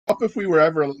up if we were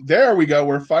ever there. We go.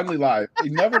 We're finally live.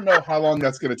 You never know how long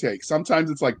that's going to take. Sometimes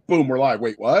it's like, boom, we're live.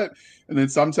 Wait, what? And then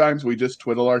sometimes we just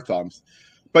twiddle our thumbs.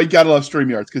 But you gotta love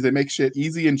StreamYards because they make shit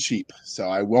easy and cheap. So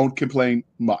I won't complain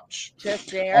much.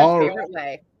 Just their favorite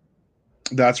way.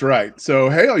 That's right. So,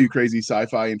 hey, all you crazy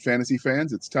sci-fi and fantasy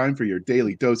fans, it's time for your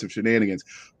daily dose of shenanigans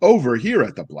over here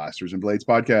at the Blasters and Blades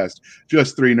podcast.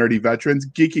 Just three nerdy veterans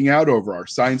geeking out over our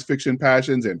science fiction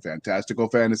passions and fantastical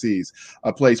fantasies.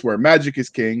 A place where magic is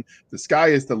king, the sky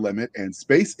is the limit, and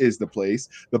space is the place.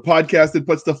 The podcast that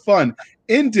puts the fun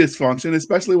in dysfunction,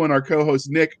 especially when our co-host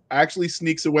Nick actually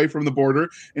sneaks away from the border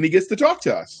and he gets to talk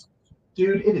to us.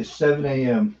 Dude, it is 7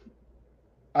 a.m.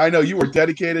 I know you were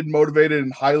dedicated, motivated,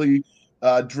 and highly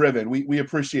driven. We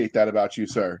appreciate that about you,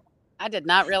 sir. I did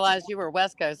not realize you were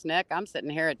West Coast, Nick. I'm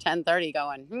sitting here at 10:30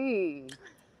 going,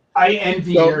 I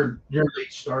envy your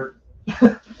late start.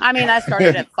 I mean, I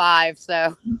started at 5,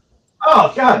 so.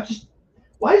 Oh, God.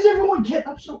 Why does everyone get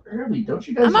up so early? Don't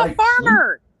you guys I'm a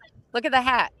farmer. Look at the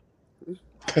hat.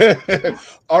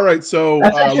 All right, so.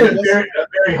 That's actually a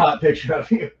very hot picture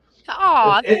of you.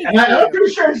 Oh, and I'm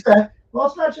pretty sure it's that. Well,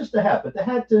 it's not just the hat, but the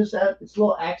hat does have its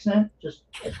little accent. Just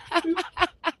like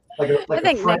I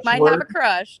think Nick might have a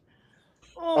crush.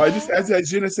 I just has that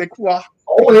je ne sais quoi.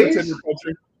 Always.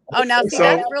 Oh, now see,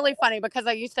 that's really funny because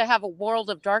I used to have a World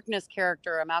of Darkness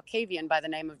character, a Malkavian by the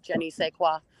name of Jenny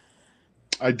Sequa.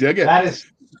 I dig it. That is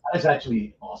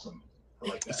actually awesome. I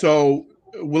like that. So,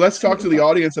 well, let's talk to the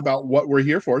audience about what we're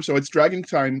here for. So it's Dragon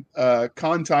Con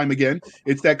time again.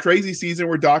 It's that crazy season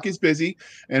where Doc is busy,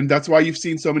 and that's why you've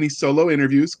seen so many solo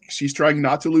interviews. She's trying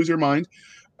not to lose her mind.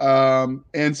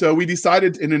 And so we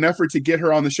decided in an effort to get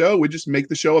her on the show, we just make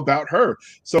the show about her.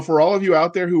 So for all of you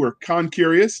out there who are con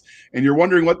curious and you're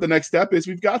wondering what the next step is,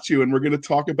 we've got you, and we're going to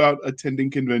talk about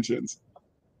attending conventions.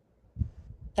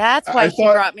 That's why she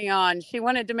brought me on. She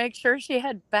wanted to make sure she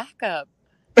had backup.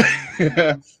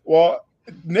 Well,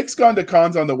 Nick's gone to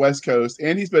cons on the West Coast,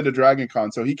 and he's been to Dragon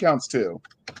Con, so he counts too.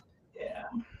 Yeah.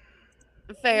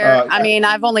 Fair. I mean,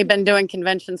 I've only been doing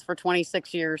conventions for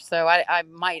 26 years, so I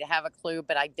might have a clue,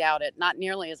 but I doubt it. Not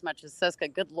nearly as much as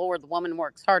Siska. Good Lord, the woman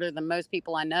works harder than most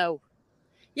people I know.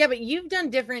 Yeah, but you've done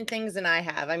different things than I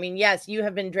have. I mean, yes, you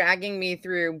have been dragging me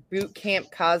through boot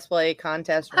camp cosplay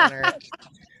contest runner.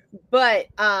 But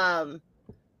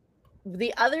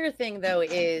the other thing, though,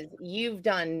 is you've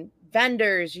done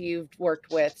vendors, you've worked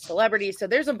with celebrities. So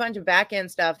there's a bunch of back end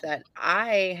stuff that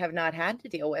I have not had to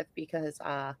deal with because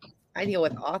I deal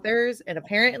with authors and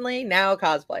apparently now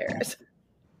cosplayers.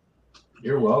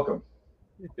 You're welcome.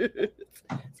 It's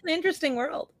an interesting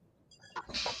world.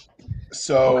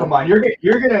 So come on, you're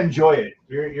gonna enjoy it.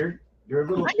 You're a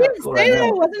little. I didn't say that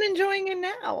I wasn't enjoying it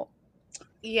now.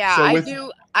 Yeah,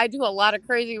 so I do a lot of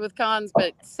crazy with cons,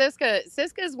 but Siska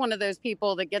is one of those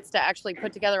people that gets to actually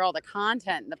put together all the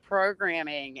content and the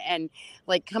programming and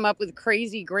like come up with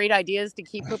crazy great ideas to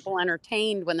keep people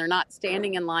entertained when they're not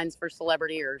standing in lines for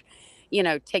celebrity or,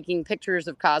 taking pictures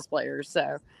of cosplayers.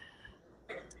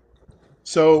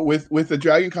 So with the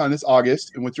Dragon Con this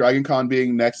August, and with Dragon Con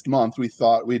being next month, we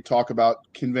thought we'd talk about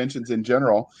conventions in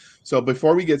general. So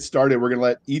before we get started, we're going to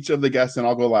let each of the guests, and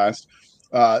I'll go last,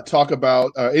 talk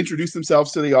about, introduce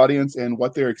themselves to the audience and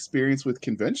what their experience with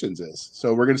conventions is.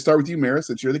 So we're going to start with you, Mira,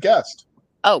 since you're the guest.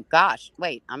 Oh, gosh.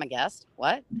 Wait, I'm a guest?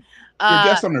 What? You're a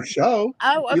guest on our show.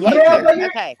 Oh, okay.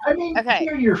 Okay. I mean,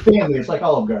 you're your family. It's like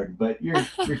Olive Garden, but you're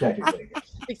technically a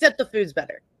guest. Except the food's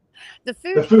better. The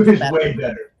food is way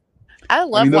better. I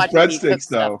love watching you cook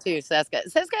though. Stuff too, Siska.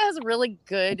 Siska has a really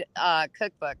good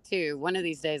cookbook too. One of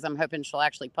these days, I'm hoping she'll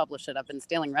actually publish it. I've been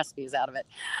stealing recipes out of it.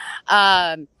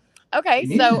 Okay,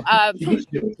 so you need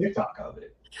to do a TikTok of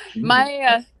it.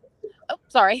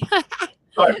 Sorry.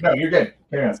 Sorry, no, you're good.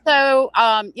 Yeah. So,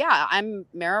 I'm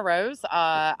Mara Rose.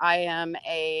 I am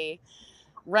a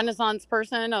Renaissance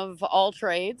person of all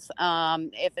trades.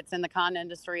 If it's in the con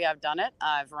industry, I've done it.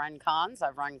 I've run cons.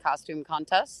 I've run costume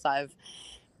contests. I've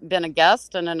been a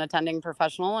guest and an attending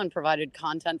professional and provided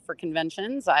content for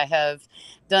conventions. I have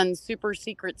done super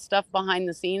secret stuff behind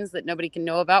the scenes that nobody can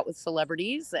know about with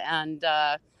celebrities and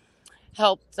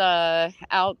helped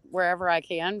out wherever I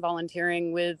can,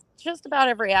 volunteering with just about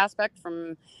every aspect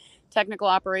from technical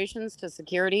operations to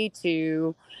security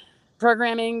to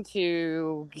programming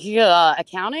to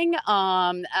accounting.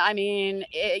 I mean,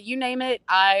 you name it,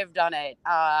 I've done it.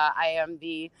 I am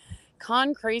the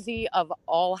con crazy of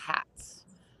all hats.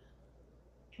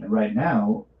 And right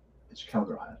now, it's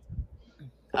cowgirl hat.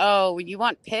 Oh, you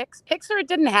want pics? Pics or it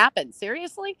didn't happen?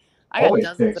 Seriously? I got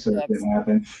dozens of pics. It didn't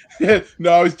happen.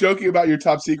 No, I was joking about your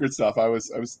top secret stuff. I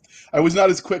was not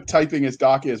as quick typing as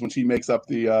Doc is when she makes up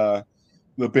the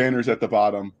banners at the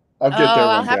bottom. I'll get there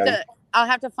I'll one day. I'll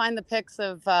have to find the pics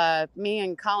of me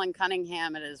and Colin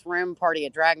Cunningham at his room party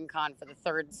at DragonCon for the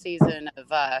 3rd season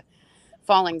of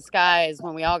Falling Skies,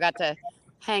 when we all got to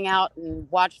hang out and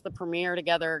watch the premiere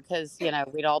together, because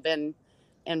we'd all been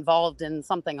involved in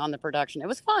something on the production. It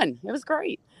was fun. It was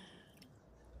great.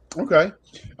 Okay.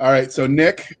 All right. So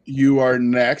Nick, you are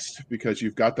next because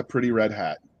you've got the pretty red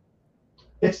hat.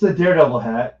 It's the Daredevil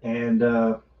hat, and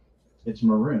it's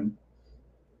maroon.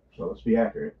 So let's be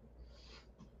accurate.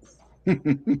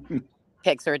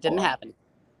 Pics, or it didn't happen.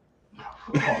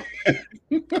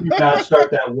 Do not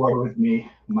start that war with me,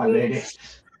 my lady.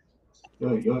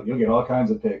 You'll get all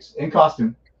kinds of pics in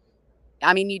costume.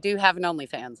 I mean, you do have an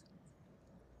OnlyFans.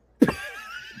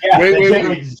 Yeah, they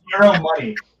generate zero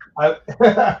money.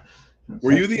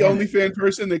 Were you the OnlyFans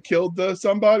person that killed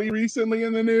somebody recently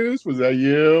in the news? Was that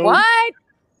you? What?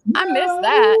 I missed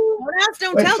that.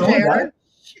 Don't tell, Jared.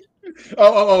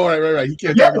 Oh, right. He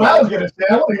can't. Yeah, what I was gonna say.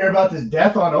 I want to hear about this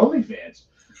death on OnlyFans.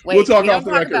 Wait, we'll talk we off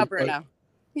don't the talk record. about Bruno.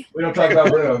 We don't talk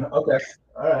about Bruno. Okay.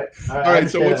 All right.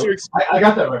 So what's your? I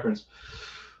got that reference.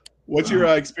 What's your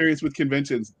experience with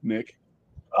conventions, Nick?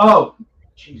 Oh,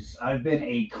 jeez, I've been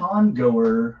a con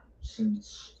goer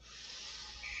since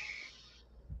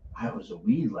I was a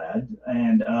wee lad,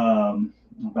 and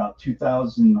about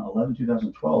 2011,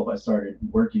 2012, I started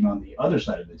working on the other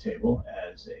side of the table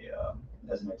as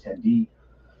an attendee.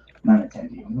 Not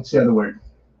attendee. What's the other word?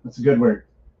 What's a good word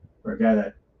for a guy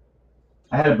that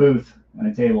I had a booth and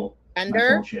a table?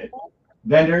 Vendor.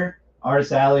 Vendor,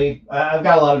 artist alley. I've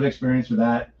got a lot of experience with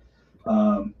that.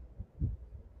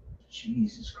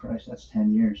 Jesus Christ, that's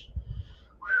 10 years.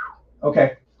 Whew.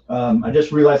 Okay. I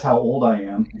just realized how old I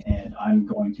am, and I'm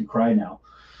going to cry now.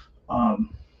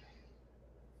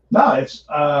 No, it's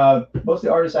mostly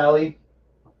artist alley.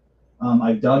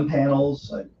 I've done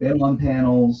panels. I've been on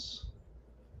panels.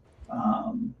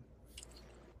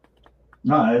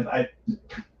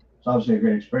 It's obviously a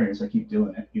great experience. I keep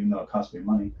doing it, even though it costs me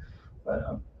money.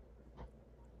 But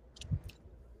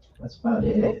that's about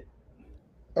it.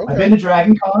 Okay. I've been to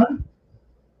DragonCon.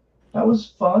 That was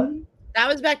fun. That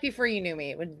was back before you knew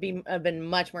me. It would have been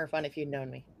much more fun if you'd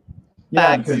known me. Yeah,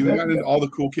 Facts. because You went to all the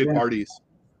cool kid parties.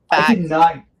 I did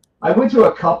not. I went to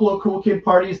a couple of cool kid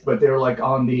parties, but they were like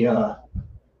on the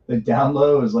down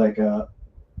low. It was like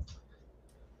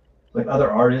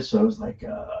other artists. So it was like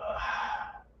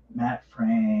Matt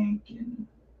Frank and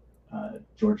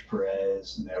George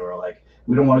Perez, and they were like,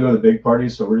 we don't want to go to the big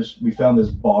parties, so we found this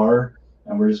bar,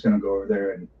 and we're just gonna go over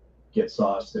there and get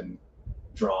sauced and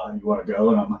draw. You want to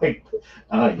go? And I'm like,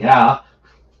 yeah.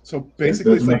 So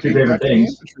basically, it's like two favorite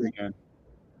things. again.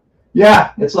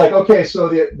 Yeah, it's like, okay, so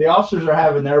the officers are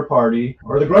having their party,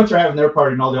 or the grunts are having their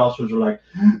party, and all the officers are like,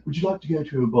 would you like to go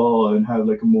to a ball and have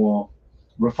like a more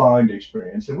refined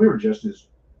experience? And we were just as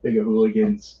big of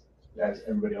hooligans as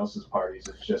everybody else's parties.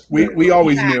 It's just we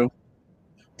always knew.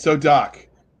 So Doc,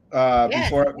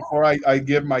 before I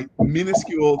give my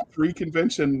minuscule 3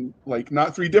 convention, like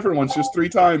not 3 different ones, just 3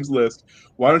 times list,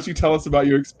 why don't you tell us about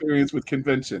your experience with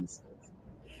conventions?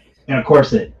 And of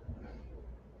course it.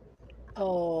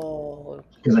 Oh,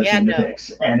 because I've seen the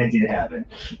pics, and it did happen.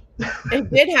 It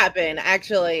did happen,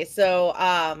 actually. So,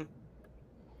 I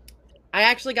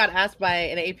actually got asked by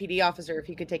an APD officer if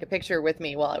he could take a picture with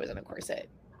me while I was in a corset.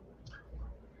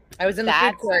 I was in the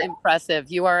food court. That's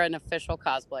impressive. You are an official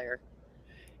cosplayer.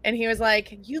 And he was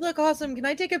like, "You look awesome. Can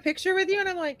I take a picture with you?" And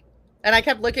I'm like, and I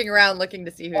kept looking around, looking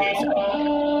to see who he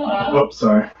was. Oops,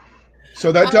 sorry.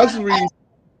 So that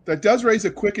does raise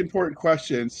a quick important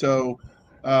question. So,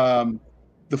 the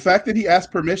fact that he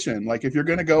asked permission, like if you're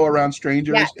going to go around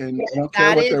strangers and I don't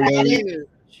care what they're wearing,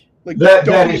 like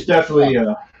that is definitely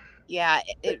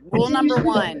rule number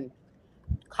 1: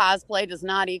 cosplay does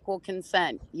not equal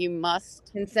consent. You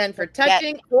must consent for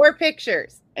touching or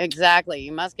pictures. Exactly.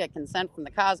 You must get consent from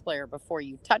the cosplayer before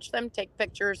you touch them, take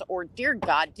pictures, or dear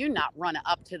God, do not run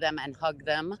up to them and hug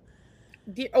them.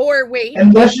 Or wait,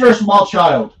 unless you're a small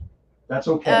child. That's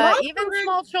okay. Even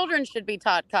small children should be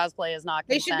taught cosplay is not consent.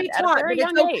 They should be taught, but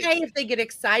it's okay if they get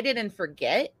excited and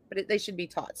forget, but they should be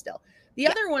taught still. The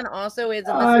other one also is,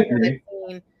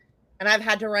 and I've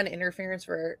had to run interference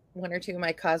for 1 or 2 of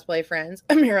my cosplay friends,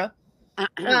 Amira,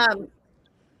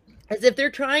 as if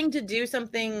they're trying to do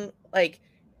something like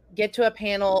get to a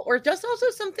panel or just also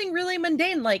something really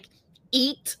mundane like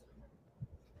eat.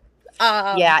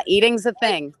 Eating's a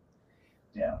thing.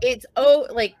 Yeah. It's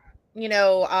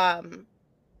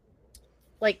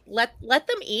like let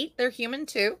them eat. They're human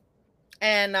too.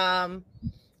 And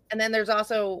then there's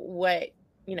also what,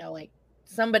 like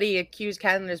somebody accused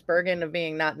Candace Bergen of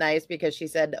being not nice because she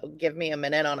said, "Give me a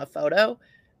minute on a photo."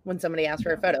 when somebody asks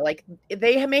for a photo. Like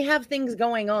they may have things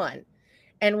going on.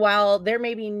 And while there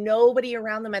may be nobody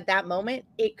around them at that moment,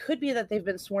 it could be that they've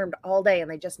been swarmed all day and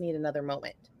they just need another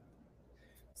moment.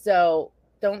 So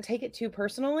don't take it too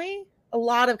personally. A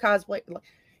lot of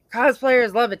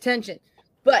cosplayers love attention,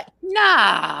 but we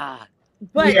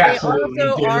they absolutely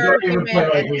also do. are Don't even human, play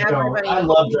like and we don't. everybody, I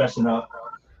love dressing up.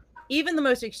 even the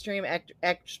most extreme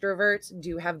extroverts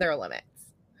do have their limits.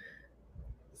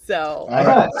 So I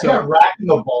got racked in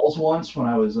the balls once when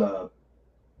I was it was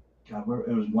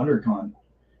WonderCon,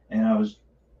 and I was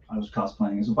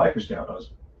cosplaying as a biker scout. I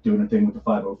was doing a thing with the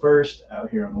 501st out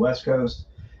here on the West Coast,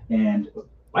 and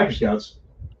biker scouts,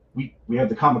 we have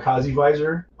the kamikaze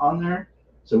visor on there,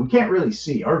 so we can't really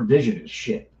see. Our vision is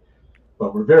shit,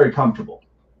 but we're very comfortable.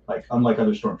 Like unlike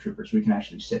other stormtroopers, we can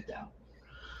actually sit down.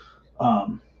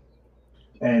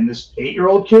 And this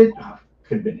 8-year-old kid,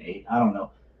 could have been 8, I don't know,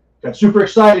 got super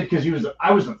excited because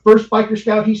I was the first biker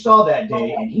scout he saw that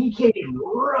day, and he came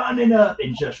running up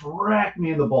and just racked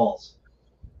me in the balls.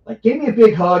 Like, gave me a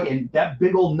big hug, and that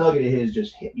big old nugget of his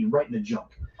just hit me right in the junk.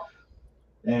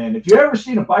 And if you've ever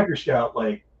seen a biker scout,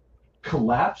 like,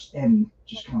 collapse and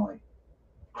just kind of, like,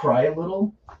 cry a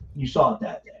little, you saw it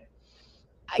that day.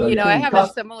 So, I have a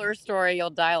similar story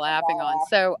you'll die laughing on.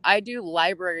 So I do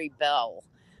Library Bell,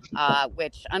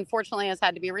 which unfortunately has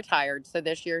had to be retired. So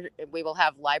this year we will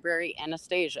have Library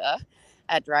Anastasia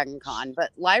at DragonCon.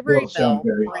 But Library Bell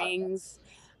brings,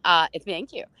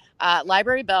 thank you.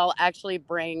 Library Bell actually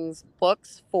brings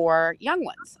books for young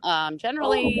ones,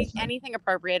 generally anything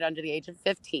appropriate under the age of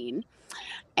 15.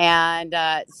 And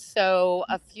so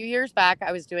a few years back,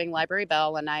 I was doing Library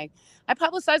Bell, and I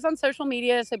publicized on social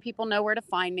media so people know where to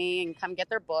find me and come get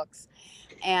their books.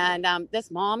 And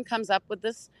this mom comes up with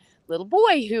this little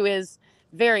boy who is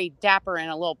very dapper in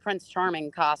a little Prince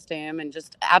Charming costume and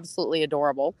just absolutely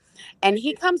adorable. And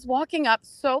he comes walking up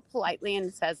so politely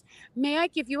and says, "May I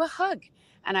give you a hug?"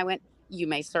 And I went, "You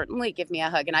may certainly give me a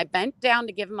hug." And I bent down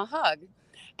to give him a hug,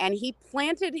 and he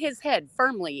planted his head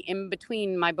firmly in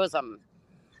between my bosom.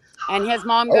 And his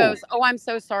mom goes, "Oh, I'm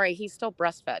so sorry. He's still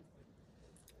breastfed."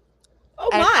 Oh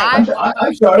and my!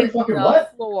 I'm sorry. Fucking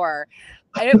what? Floor.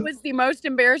 It was the most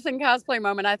embarrassing cosplay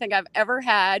moment I think I've ever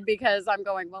had, because I'm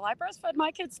going, well, I breastfed my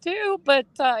kids too, but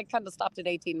I kind of stopped at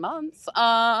 18 months.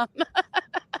 Yeah,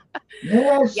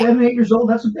 7, 8 years old.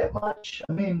 That's a bit much.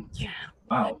 I mean,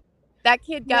 wow. That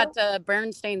kid got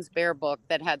Bernstein's Bear book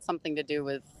that had something to do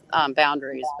with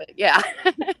boundaries, but yeah.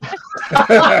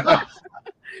 The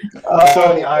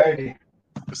irony.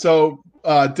 So,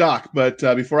 Doc, but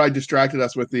before I distracted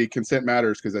us with the consent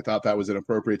matters, because I thought that was an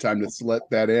appropriate time to slip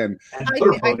that in.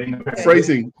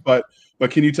 Phrasing, but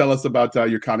can you tell us about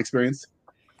your con experience?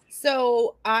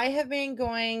 So I have been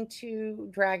going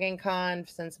to DragonCon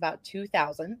since about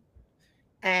 2000.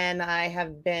 And I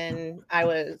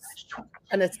was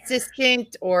an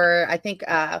assistant, or I think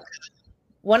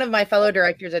one of my fellow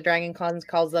directors at DragonCon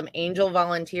calls them angel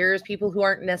volunteers, people who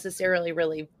aren't necessarily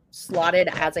really slotted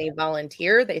as a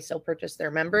volunteer. They still purchase their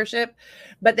membership,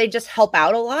 but they just help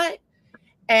out a lot.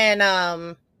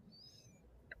 And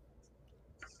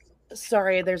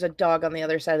sorry, there's a dog on the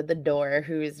other side of the door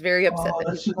who is very upset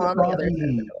that he's on the other side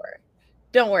of the door.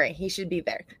 Don't worry, he should be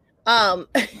there.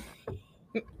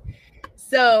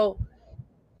 So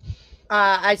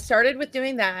I started with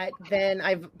doing that. Then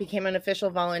I became an official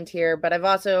volunteer, but I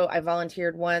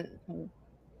volunteered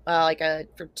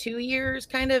for 2 years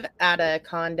kind of at a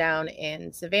con down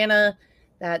in Savannah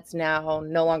that's now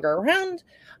no longer around.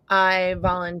 I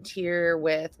volunteer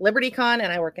with LibertyCon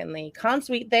and I work in the con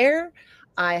suite there.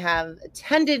 I have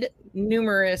attended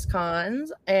numerous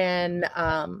cons, and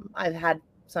I've had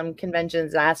some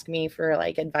conventions ask me for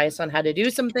like advice on how to do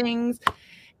some things.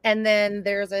 And then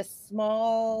there's a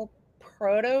small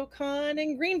proto-con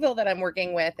in Greenville that I'm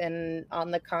working with and on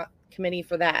the committee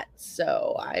for that.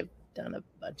 So I've done a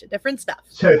bunch of different stuff.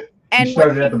 So and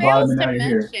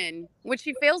what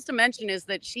she fails to mention is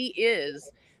that she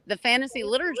is the fantasy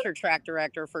literature track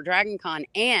director for DragonCon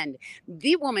and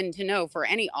the woman to know for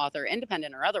any author,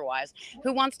 independent or otherwise,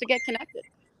 who wants to get connected.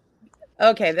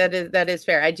 Okay, that is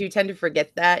fair. I do tend to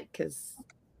forget that because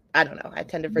I don't know. I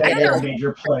tend to forget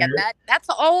that. That's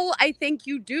all I think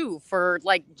you do for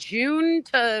like June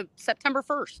to September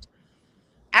 1st.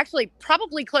 Actually,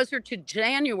 probably closer to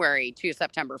January to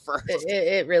September 1st.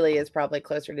 It really is probably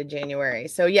closer to January.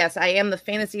 So yes, I am the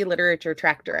fantasy literature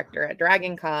track director at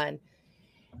DragonCon.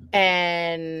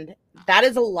 And that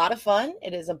is a lot of fun.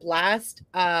 It is a blast.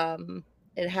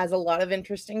 It has a lot of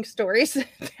interesting stories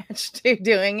attached to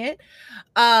doing it.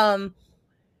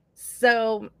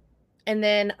 And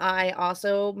then I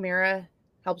also, Mira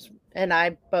helps, and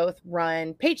I both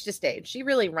run Page to Stage. She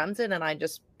really runs it, and I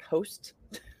just host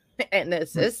and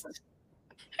assist.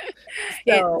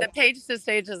 The Page to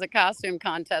Stage is a costume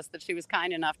contest that she was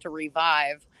kind enough to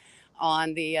revive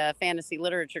on the fantasy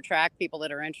literature track. People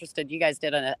that are interested, you guys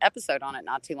did an episode on it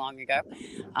not too long ago.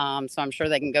 So I'm sure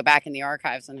they can go back in the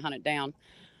archives and hunt it down.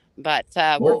 But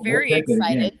we're very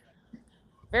excited.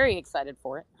 Very excited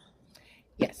for it.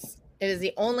 Yes. It is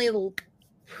the only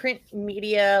print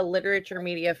media, literature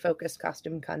media focused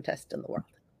costume contest in the world.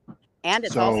 And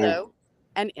it's also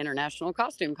an international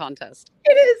costume contest.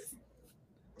 It is.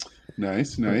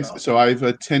 Nice. So I've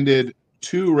attended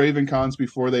 2 Raven Cons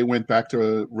before they went back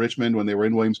to Richmond when they were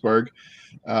in Williamsburg.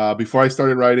 Before I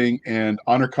started writing, and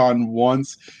HonorCon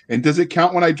once. And does it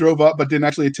count when I drove up but didn't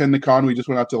actually attend the con? We just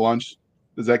went out to lunch.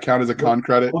 Does that count as a con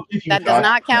credit? That does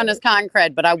not count as con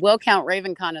cred, but I will count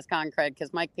RavenCon as con cred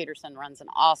because Mike Peterson runs an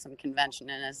awesome convention,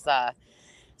 and his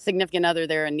significant other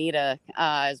there, Anita,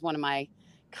 is one of my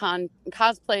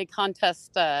cosplay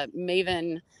contest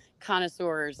maven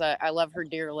connoisseurs. I love her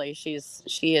dearly. She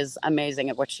is amazing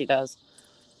at what she does.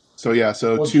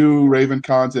 So 2 Raven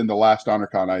Cons and the last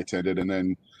HonorCon I attended, and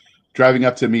then driving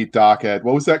up to meet Doc at,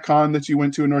 what was that con that you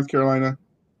went to in North Carolina?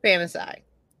 Fantasy.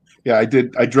 Yeah, I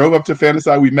did. I drove up to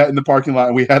Fantasy. We met in the parking lot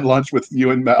and we had lunch with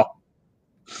you and Mel.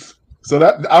 So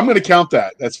that I'm going to count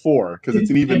that. That's 4 because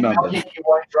it's an even number. Mel get you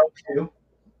wine drunk too?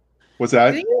 What's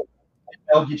that? Did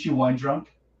Mel get you wine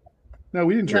drunk? No,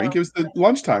 we didn't drink. It was the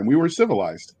lunchtime. We were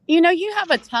civilized. You have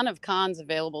a ton of cons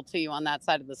available to you on that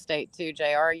side of the state too,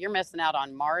 JR. You're missing out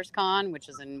on Mars Con, which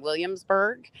is in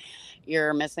Williamsburg.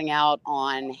 You're missing out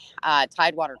on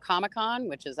Tidewater Comic Con,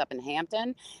 which is up in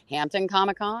Hampton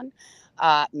Comic Con.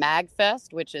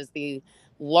 MagFest, which is the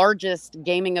largest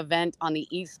gaming event on the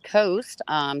East Coast,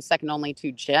 second only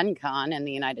to Gen Con in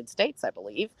the United States, I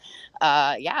believe.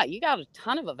 You got a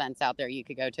ton of events out there you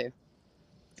could go to.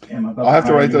 I'll have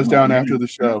to write those down after the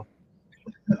show.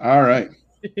 All right.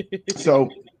 So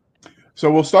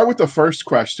we'll start with the first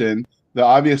question, the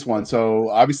obvious one.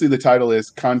 So obviously the title is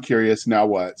Con Curious, now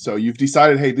what? So you've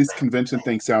decided, hey, this convention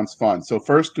thing sounds fun. So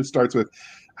first it starts with,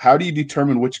 how do you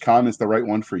determine which con is the right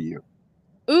one for you?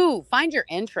 Ooh, find your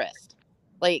interest.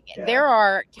 There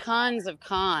are tons of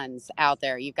cons out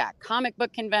there. You've got comic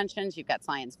book conventions, you've got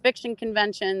science fiction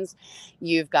conventions,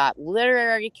 you've got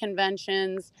literary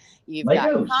conventions, you've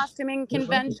got costuming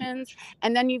conventions,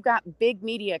 and then you've got big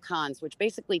media cons, which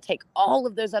basically take all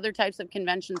of those other types of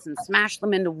conventions and smash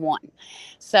them into one.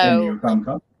 So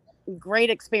great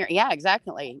experience. Yeah,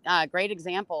 exactly. Great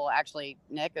example, actually,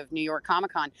 Nick, of New York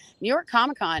Comic Con. New York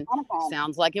Comic Con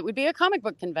sounds like it would be a comic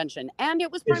book convention, and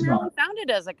it was primarily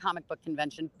founded as a comic book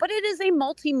convention, but it is a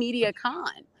multimedia con.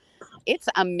 It's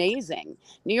amazing.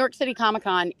 New York City Comic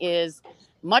Con is,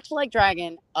 much like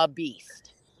Dragon, a beast.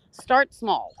 Start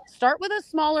small. Start with a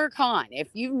smaller con. If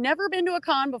you've never been to a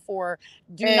con before,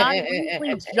 do not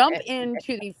immediately jump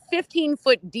into the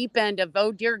 15-foot deep end of,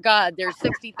 oh, dear God, there's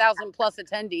 60,000 plus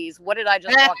attendees. What did I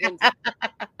just walk into?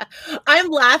 I'm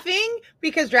laughing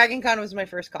because Dragon Con was my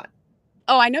first con.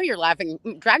 Oh, I know you're laughing.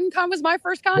 Dragon Con was my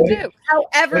first con, too.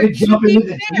 However, to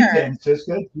be fair,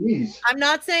 I'm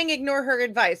not saying ignore her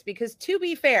advice because, to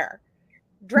be fair,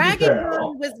 Dragon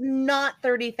Con was not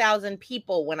 30,000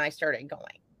 people when I started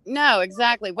going. No,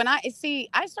 exactly. When I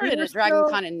started at Dragon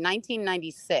Con in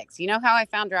 1996. You know how I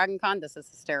found Dragon Con? This is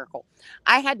hysterical.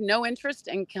 I had no interest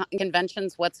in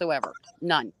conventions whatsoever.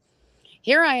 None.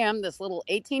 Here I am, this little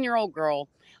 18-year-old girl,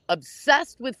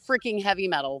 obsessed with freaking heavy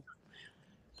metal,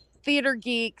 theater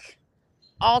geek,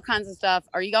 all kinds of stuff.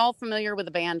 Are you all familiar with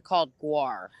a band called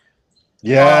Gwar?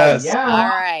 Yes. Yeah. All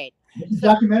right.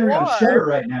 Documentary on Shudder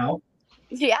right now.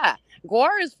 Yeah.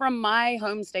 Gwar is from my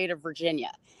home state of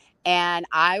Virginia. And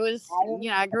I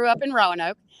grew up in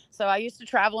Roanoke, so I used to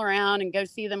travel around and go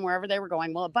see them wherever they were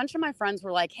going. Well, a bunch of my friends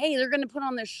were like, hey, they're going to put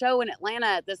on this show in Atlanta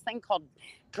at this thing called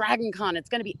Dragon Con. It's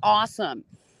going to be awesome.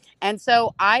 And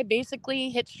so I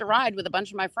basically hitched a ride with a bunch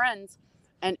of my friends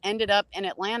and ended up in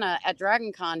Atlanta at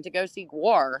Dragon Con to go see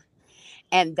Gwar.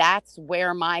 And that's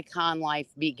where my con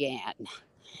life began.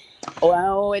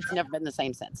 Well, it's never been the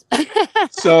same since.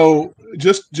 So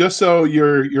just so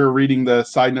you're reading the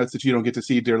side notes that you don't get to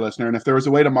see, dear listener, and if there was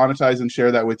a way to monetize and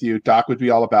share that with you, Doc would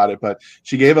be all about it. But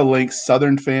she gave a link,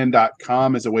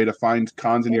 southernfan.com, as a way to find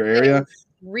cons in your area.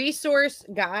 Resource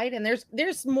guide, and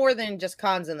there's more than just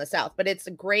cons in the South, but it's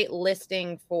a great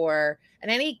listing for, and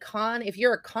any con, if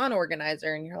you're a con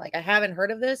organizer and you're like, I haven't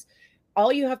heard of this,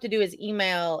 all you have to do is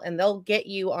email and they'll get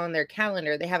you on their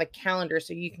calendar. They have a calendar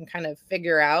so you can kind of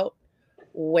figure out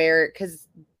where, because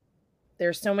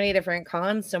there's so many different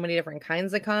cons, so many different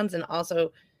kinds of cons, and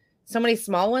also so many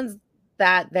small ones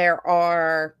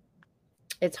that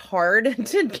it's hard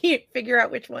to figure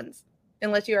out which ones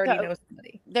unless you already know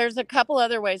somebody. There's a couple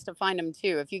other ways to find them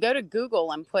too. If you go to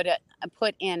Google and put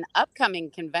in upcoming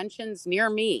conventions near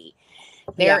me,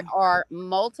 there are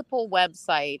multiple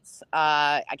websites.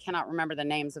 I cannot remember the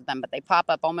names of them, but they pop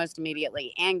up almost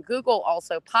immediately. And Google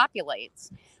also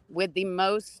populates with the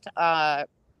most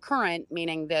current,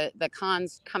 meaning the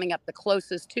cons coming up the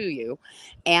closest to you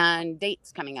and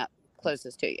dates coming up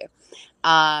closest to you.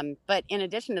 But in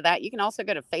addition to that, you can also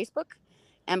go to Facebook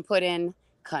and put in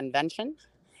convention,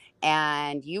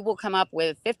 and you will come up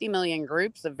with 50 million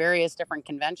groups of various different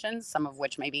conventions, some of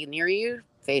which may be near you.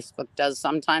 Facebook does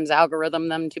sometimes algorithm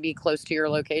them to be close to your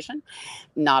location,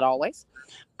 not always.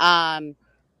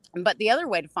 But the other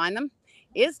way to find them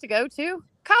is to go to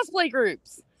cosplay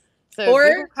groups. So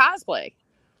Google cosplay.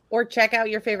 Or check out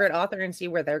your favorite author and see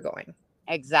where they're going.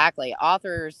 Exactly.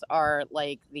 Authors are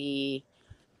like the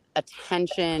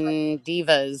attention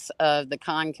divas of the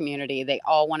con community. They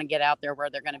all want to get out there where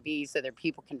they're going to be so that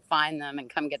people can find them and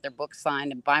come get their books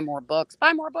signed and buy more books.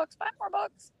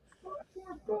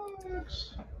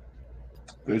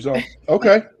 There's all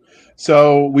okay.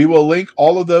 So we will link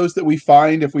all of those that we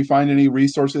find. If we find any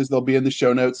resources, they'll be in the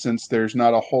show notes, since there's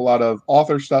not a whole lot of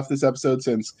author stuff this episode,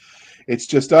 since it's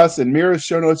just us. And Mira's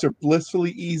show notes are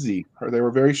blissfully easy, or they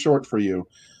were very short for you.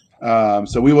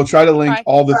 So we will try to link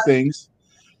all the things.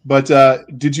 But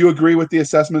did you agree with the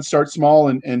assessment? Start small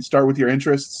and start with your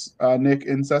interests, Nick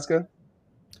and Seska?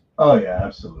 Oh, yeah,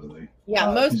 absolutely.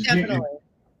 Yeah, most definitely.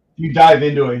 If you dive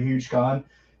into a huge con,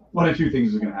 one of two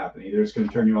things is going to happen. Either it's going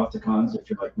to turn you off to cons if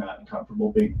you're like not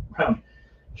comfortable being around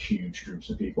huge groups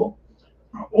of people,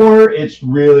 or it's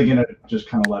really going to just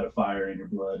kind of light a fire in your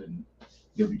blood and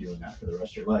you'll be doing that for the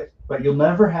rest of your life. But you'll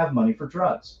never have money for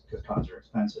drugs because cons are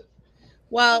expensive.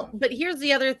 Well, but here's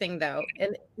the other thing, though,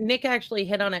 and Nick actually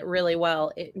hit on it really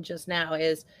well just now,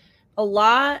 is a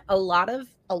lot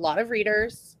of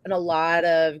readers and a lot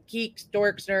of geeks,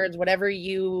 dorks, nerds,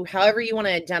 however you want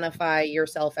to identify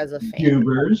yourself as a fan.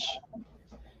 YouTubers.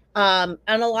 And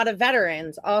a lot of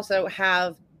veterans also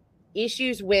have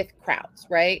issues with crowds,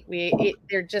 right?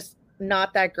 They're just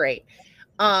not that great.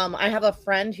 I have a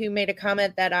friend who made a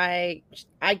comment that I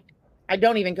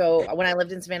don't even go. When I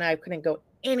lived in Savannah, I couldn't go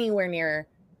anywhere near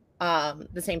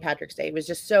the St. Patrick's Day. It was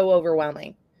just so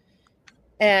overwhelming.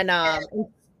 And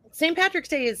St. Patrick's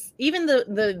Day is, even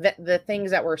the things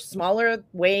that were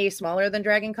way smaller than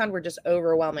Dragon Con, were just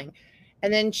overwhelming.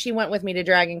 And then she went with me to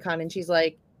Dragon Con and she's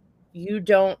like, you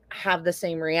don't have the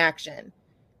same reaction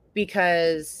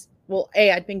because, well,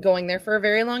 A, I'd been going there for a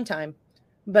very long time,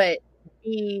 but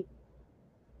B,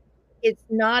 it's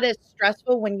not as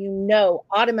stressful when you know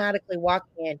automatically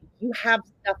walking in, you have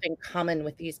stuff in common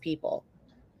with these people.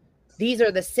 These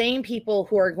are the same people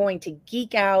who are going to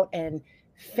geek out and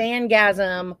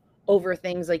fangasm over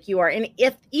things like you are. And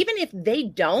even if they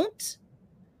don't,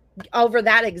 over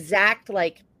that exact,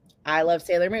 like, I love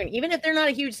Sailor Moon, even if they're not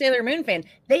a huge Sailor Moon fan,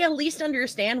 they at least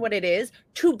understand what it is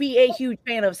to be a huge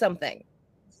fan of something.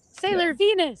 Sailor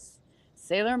Venus,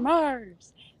 Sailor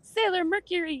Mars, Sailor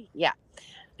Mercury. Yeah.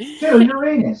 Sailor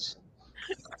Uranus.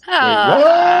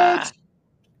 What?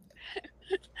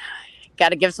 Got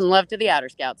to give some love to the Outer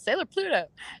Scouts. Sailor Pluto.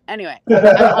 Anyway.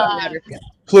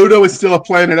 Pluto is still a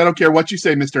planet. I don't care what you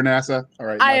say, Mr. NASA. All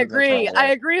right. I agree.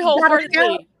 I agree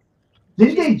wholeheartedly.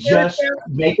 Didn't they just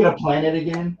make it a planet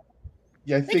again?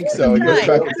 Yeah, I think so. It goes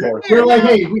back and forth. We're like,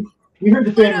 hey, we heard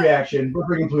the fan reaction. We're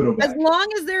bringing Pluto back. As long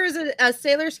as there is a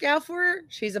Sailor Scout for her,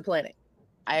 she's a planet.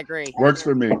 I agree. Works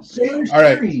for me. All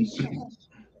right.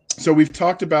 So we've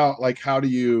talked about, like, how do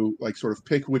you, like, sort of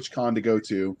pick which con to go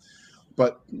to,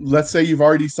 but let's say you've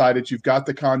already decided you've got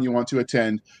the con you want to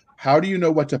attend. How do you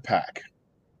know what to pack?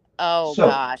 Oh,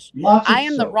 gosh. I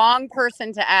am the wrong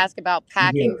person to ask about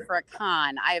packing for a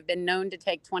con. I have been known to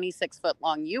take 26-foot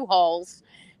long U-Hauls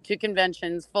to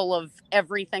conventions full of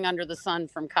everything under the sun,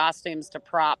 from costumes to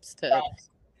props to,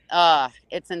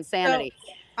 it's insanity.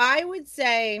 So I would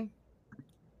say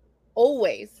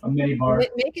always. A mini bar.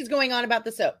 Nick is going on about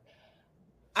the soap.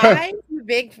 I'm a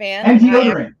big fan. And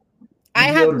deodorant. I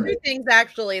have two things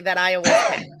actually that I always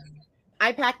pack.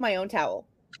 I pack my own towel.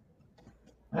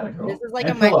 This is like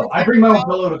I bring my own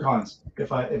pillow to cons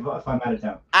if I'm out of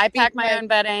town. I pack my own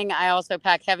bedding. I also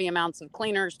pack heavy amounts of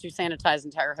cleaners to sanitize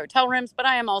entire hotel rooms, but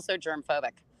I am also germ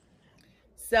phobic.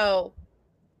 So,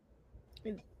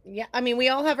 yeah, I mean, we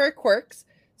all have our quirks.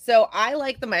 So I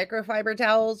like the microfiber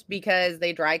towels because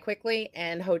they dry quickly,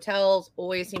 and hotels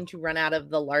always seem to run out of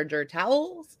the larger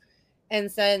towels.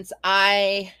 And since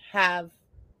I have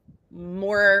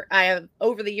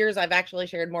over the years, I've actually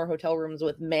shared more hotel rooms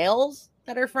with males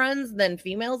that are friends than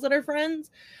females that are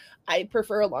friends. I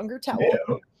prefer a longer towel.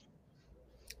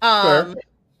 Fair.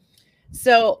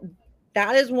 So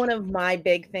that is one of my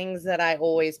big things that I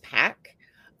always pack.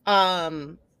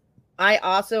 I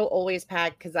also always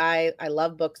pack because I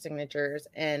love book signatures,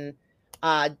 and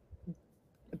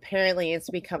apparently it's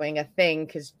becoming a thing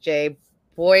because Jay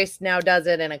Boyce now does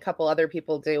it and a couple other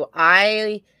people do.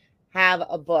 I have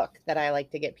a book that I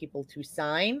like to get people to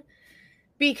sign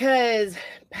because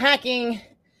packing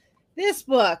this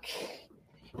book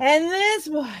and this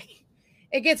book,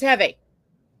 it gets heavy.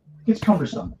 It's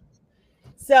cumbersome.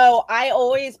 So I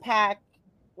always pack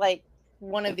like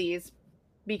one of these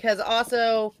because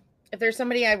also if there's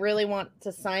somebody I really want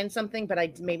to sign something,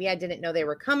 but maybe I didn't know they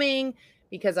were coming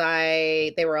because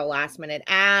they were a last minute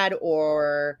ad,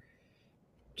 or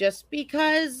just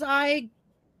because I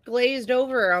glazed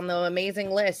over on the amazing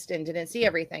list and didn't see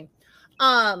everything.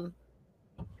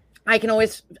 I can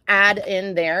always add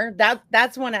in there.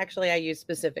 That's one actually I use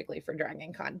specifically for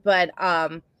Dragon Con. But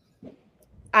I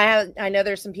know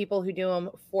there's some people who do them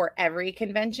for every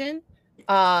convention,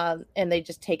 and they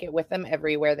just take it with them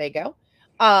everywhere they go.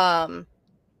 I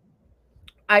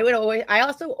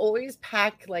also always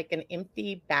pack like an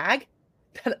empty bag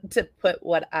to put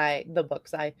the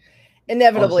books I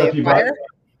inevitably acquire.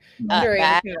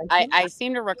 I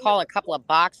seem to recall a couple of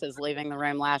boxes leaving the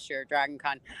room last year at Dragon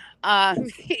Con.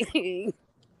 It's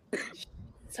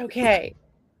okay.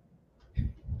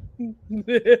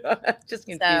 Just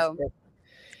confused. So,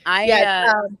 I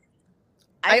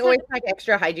always pack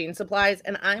extra hygiene supplies,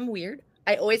 and I'm weird.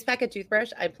 I always pack a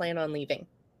toothbrush I plan on leaving.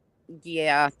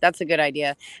 Yeah, that's a good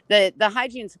idea. The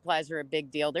hygiene supplies are a big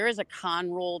deal. There is a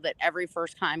con rule that every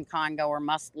first time con goer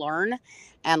must learn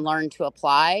to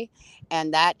apply,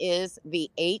 and that is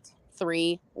the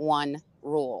 8-3-1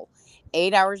 rule.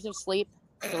 8 hours of sleep,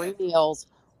 3 meals,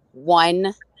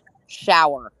 1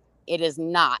 shower. It is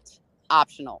not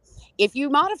optional. If you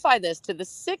modify this to the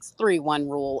 6-3-1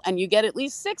 rule and you get at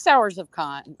least 6 hours of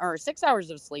 6 hours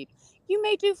of sleep, you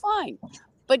may do fine.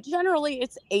 But generally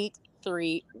it's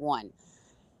 8-3-1.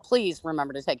 Please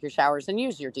remember to take your showers and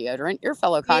use your deodorant. Your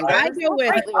fellow con I need to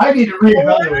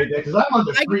reevaluate that because I'm on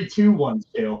the 3-2-1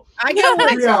 scale. I go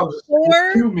with 3 hours,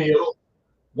 2 meals,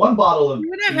 1 bottle of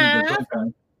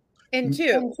 2.5 and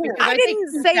 2. I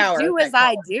didn't say do as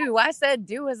I do. I said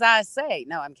do as I say.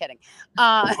 No, I'm kidding.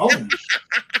 Oh,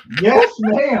 yes,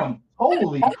 ma'am.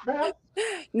 Holy crap.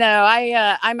 No,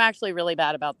 I'm actually really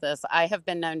bad about this. I have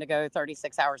been known to go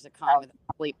 36 hours of con without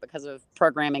sleep because of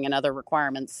programming and other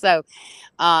requirements. So,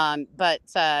 yeah,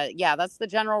 that's the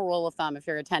general rule of thumb. If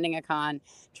you're attending a con,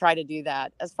 try to do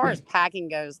that. As far as packing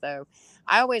goes, though,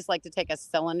 I always like to take a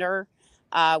cylinder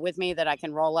with me that I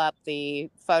can roll up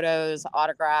the photos,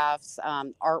 autographs,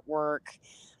 artwork,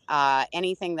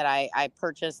 anything that I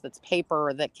purchase that's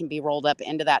paper that can be rolled up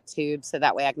into that tube, so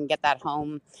that way I can get that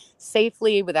home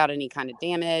safely without any kind of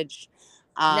damage.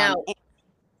 Now,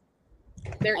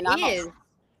 there is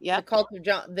the Cult of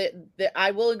John.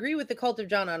 I will agree with the Cult of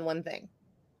John on one thing.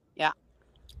 Yeah.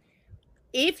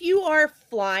 If you are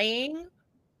flying,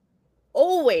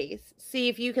 always see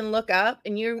if you can look up,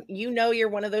 and you're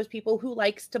one of those people who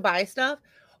likes to buy stuff.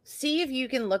 See if you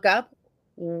can look up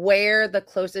where the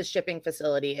closest shipping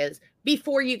facility is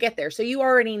before you get there, so you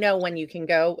already know when you can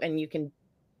go and you can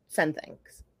send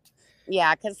things.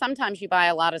 Yeah, because sometimes you buy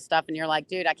a lot of stuff and you're like,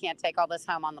 dude, I can't take all this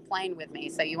home on the plane with me.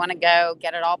 So you want to go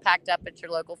get it all packed up at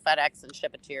your local FedEx and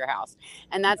ship it to your house.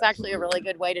 And that's actually a really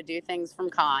good way to do things from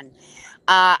con.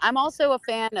 I'm also a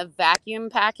fan of vacuum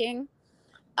packing.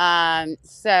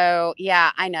 So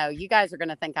yeah, I know you guys are going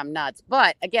to think I'm nuts,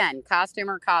 but again,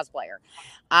 costumer, cosplayer,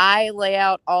 I lay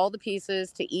out all the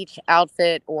pieces to each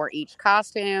outfit or each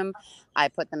costume. I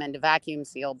put them into vacuum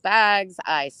sealed bags.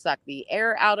 I suck the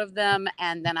air out of them,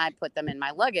 and then I put them in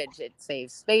my luggage. It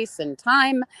saves space and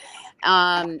time.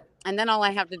 And then all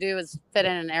I have to do is fit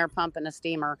in an air pump and a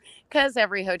steamer, because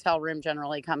every hotel room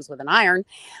generally comes with an iron.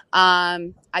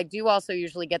 I do also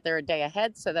usually get there a day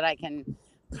ahead so that I can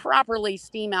properly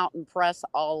steam out and press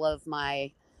all of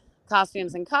my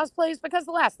costumes and cosplays, because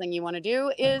the last thing you want to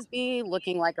do is be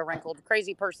looking like a wrinkled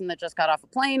crazy person that just got off a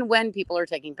plane when people are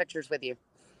taking pictures with you.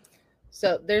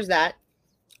 So there's that.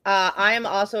 I am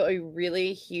also a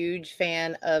really huge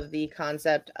fan of the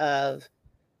concept of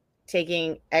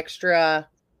taking extra.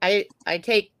 We're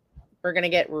going to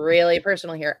get really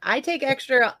personal here. I take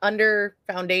extra under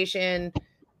foundation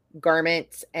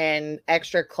garments and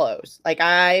extra clothes. Like,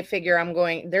 I figure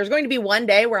there's going to be one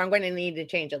day where I'm going to need to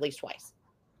change at least twice.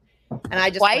 And I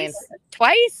just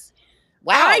Twice?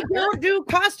 Wow. I don't do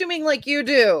costuming like you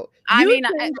do. I mean,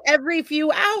 every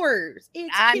few hours.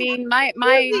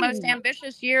 My most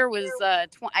ambitious year was I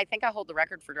think I hold the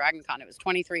record for Dragon Con. It was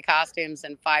 23 costumes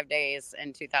in 5 days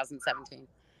in 2017.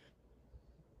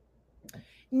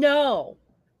 No.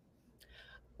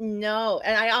 And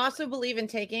I also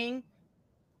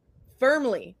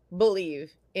firmly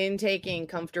believe in taking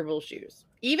comfortable shoes.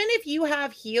 Even if you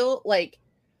have if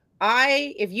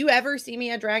you ever see me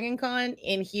at Dragon Con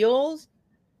in heels,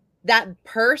 that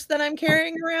purse that I'm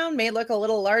carrying around may look a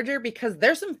little larger because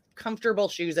there's some comfortable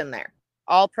shoes in there.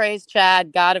 All praise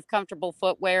Chad, God of comfortable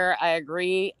footwear. I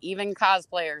agree. Even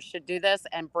cosplayers should do this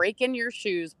and break in your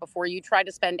shoes before you try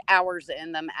to spend hours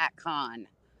in them at con.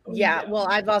 Yeah, well,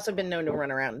 I've also been known to run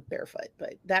around barefoot,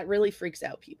 but that really freaks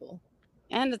out people.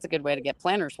 And it's a good way to get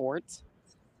plantar warts.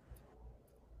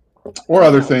 Or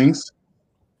other things.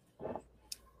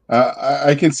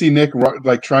 I can see Nick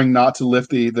like trying not to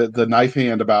lift the knife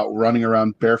hand about running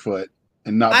around barefoot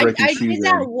and not breaking shoes. I did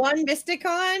that one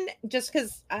Mysticon just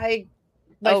because you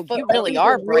really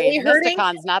are brave. Really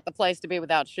Mysticon's not the place to be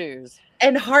without shoes.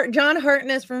 And John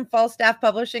Hartness from Falstaff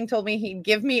Publishing told me he'd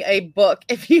give me a book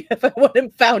if I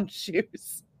wouldn't found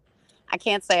shoes. I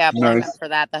can't say I blame him for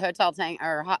that. The hotel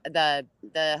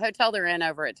the hotel they're in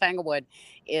over at Tanglewood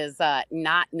is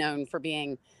not known for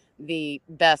being the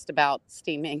best about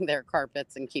steaming their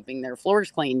carpets and keeping their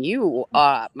floors clean. You,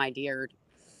 my dear,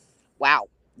 wow,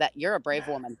 that you're a brave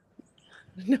woman.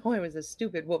 No, I was a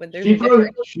stupid woman. She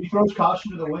throws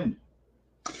caution to the wind.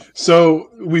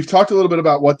 So we've talked a little bit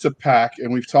about what to pack,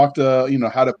 and we've talked,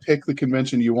 how to pick the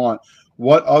convention you want.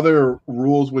 What other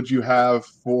rules would you have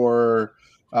for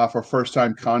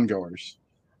first-time con goers?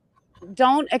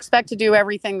 Don't expect to do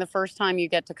everything the first time you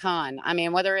get to con. I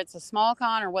mean, whether it's a small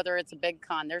con or whether it's a big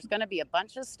con, there's going to be a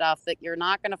bunch of stuff that you're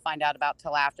not going to find out about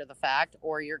till after the fact,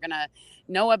 or you're going to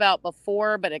know about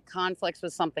before, but it conflicts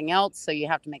with something else. So you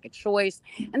have to make a choice,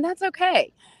 and that's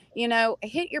okay.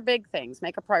 Hit your big things,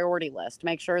 make a priority list,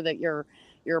 make sure that your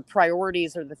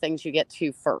priorities are the things you get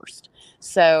to first.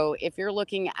 So if you're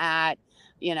looking at,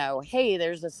 hey,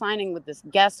 there's a signing with this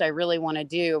guest I really want to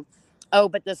do. Oh,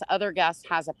 but this other guest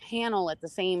has a panel at the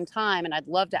same time, and I'd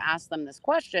love to ask them this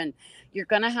question. You're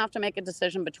going to have to make a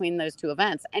decision between those two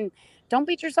events, and don't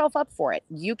beat yourself up for it.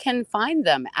 You can find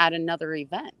them at another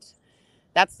event.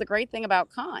 That's the great thing about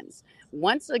cons.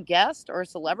 Once a guest or a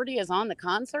celebrity is on the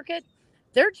con circuit,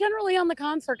 they're generally on the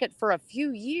con circuit for a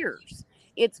few years.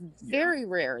 It's very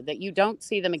rare that you don't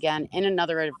see them again in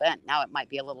another event. Now, it might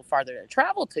be a little farther to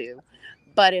travel to,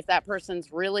 but if that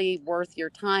person's really worth your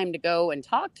time to go and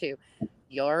talk to,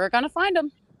 you're going to find them.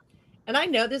 And I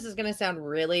know this is going to sound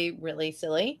really, really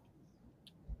silly,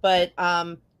 but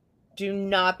do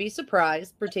not be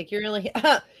surprised, particularly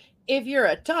if you're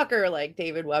a talker like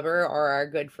David Weber or our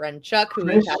good friend Chuck, who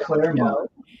we've had on the show.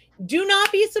 Do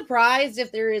not be surprised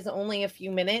if there is only a few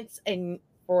minutes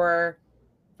for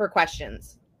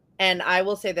questions. And I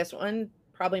will say this one,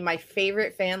 probably my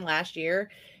favorite fan last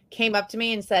year, came up to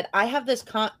me and said, I have this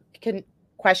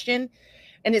question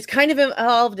and it's kind of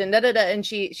involved and and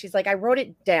she's like, I wrote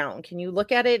it down. Can you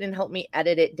look at it and help me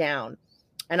edit it down?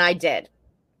 And I did.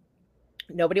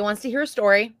 Nobody wants to hear a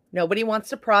story. Nobody wants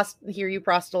to hear you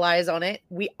proselytize on it.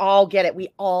 We all get it. We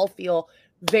all feel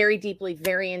very deeply,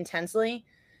 very intensely.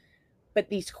 But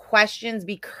these questions,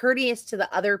 be courteous to the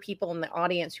other people in the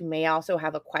audience who may also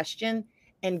have a question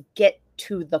and get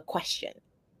to the question.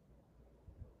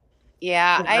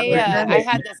 Yeah, I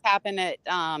had this happen at,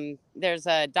 there's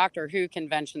a Doctor Who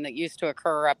convention that used to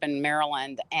occur up in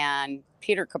Maryland, and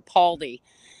Peter Capaldi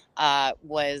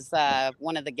was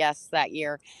one of the guests that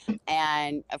year.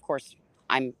 And of course,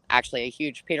 I'm actually a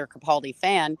huge Peter Capaldi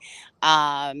fan.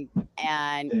 And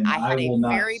I had a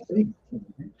very...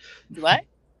 What?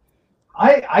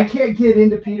 I can't get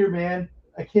into Peter, man.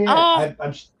 I can't. Oh.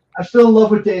 I'm still in love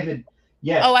with David.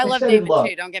 Yes. Oh, I love David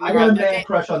too. Don't get me wrong. I got a man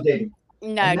crush on David.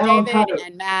 No, David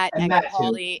and Matt and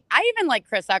Capaldi. Too. I even like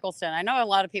Chris Eccleston. I know a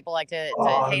lot of people like to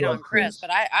hate on Chris, but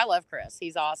I love Chris.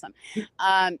 He's awesome.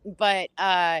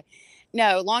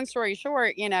 No, long story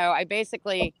short,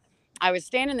 I was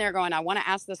standing there going, I want to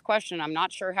ask this question. I'm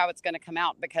not sure how it's going to come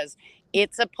out because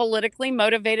it's a politically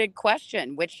motivated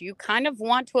question, which you kind of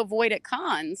want to avoid at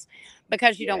cons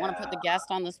because you don't want to put the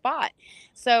guest on the spot.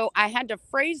 So I had to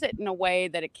phrase it in a way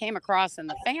that it came across in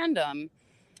the fandom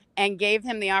and gave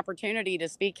him the opportunity to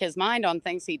speak his mind on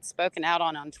things he'd spoken out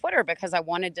on Twitter because I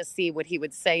wanted to see what he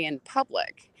would say in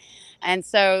public. And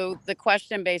so the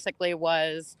question basically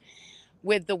was,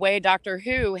 with the way Doctor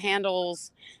Who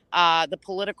handles the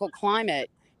political climate,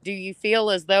 Do you feel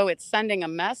as though it's sending a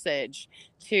message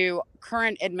to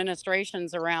current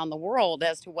administrations around the world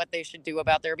as to what they should do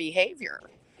about their behavior?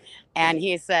 And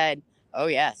he said, oh,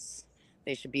 yes,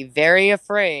 they should be very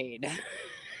afraid.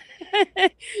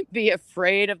 Be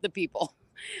afraid of the people.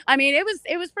 I mean,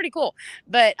 it was pretty cool,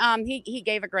 but he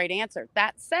gave a great answer.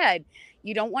 That said,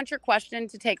 you don't want your question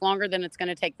to take longer than it's going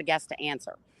to take the guest to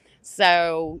answer.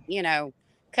 So,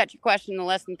 cut your question in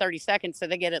less than 30 seconds so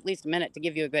they get at least a minute to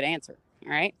give you a good answer.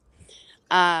 All right.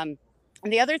 And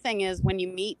the other thing is when you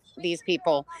meet these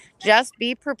people, just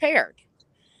be prepared.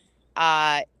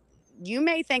 You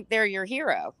may think they're your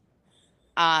hero.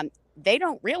 They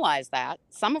don't realize that.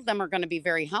 Some of them are going to be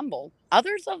very humble.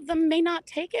 Others of them may not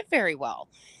take it very well.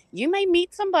 You may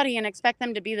meet somebody and expect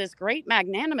them to be this great,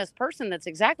 magnanimous person that's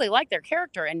exactly like their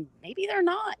character, and maybe they're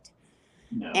not.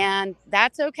 No. And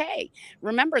that's okay.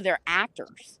 Remember, they're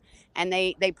actors, and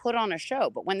they put on a show.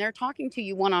 But when they're talking to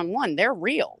you one-on-one, they're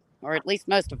real, or at least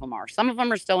most of them are. Some of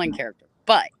them are still in character.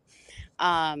 But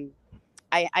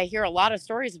I hear a lot of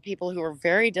stories of people who are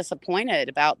very disappointed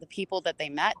about the people that they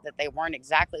met, that they weren't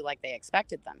exactly like they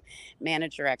expected them.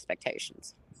 Manage your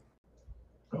expectations.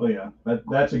 Oh yeah,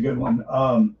 that's a good one.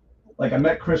 Like I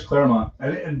met Chris Claremont,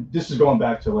 and this is going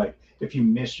back to like, if you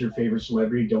miss your favorite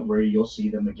celebrity, don't worry, you'll see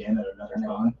them again at another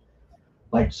con.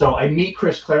 Like, so I meet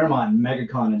Chris Claremont in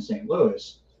MegaCon in St.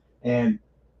 Louis, and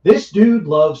this dude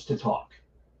loves to talk.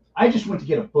 I just went to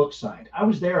get a book signed. I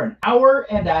was there an hour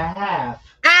and a half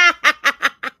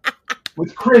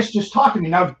with Chris just talking to me.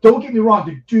 Now, don't get me wrong,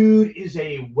 the dude is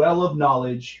a well of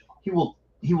knowledge. He will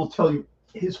tell you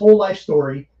his whole life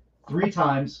story 3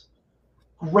 times.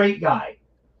 Great guy.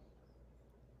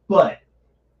 But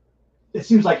it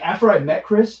seems like after I met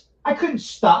Chris, I couldn't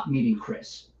stop meeting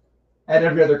Chris at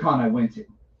every other con I went to.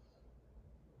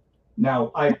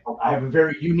 Now, I have a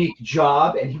very unique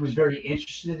job, and he was very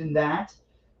interested in that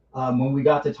when we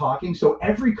got to talking. So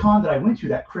every con that I went to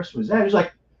that Chris was at, he was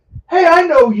like, hey, I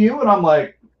know you. And I'm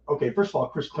like, okay, first of all,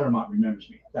 Chris Claremont remembers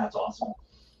me. That's awesome.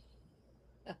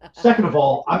 Second of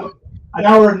all, an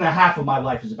hour and a half of my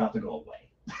life is about to go away.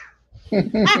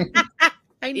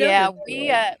 I know.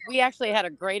 Yeah, we actually had a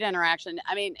great interaction.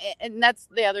 I mean, and that's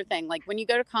the other thing. Like when you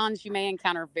go to cons, you may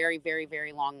encounter very, very,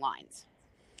 very long lines.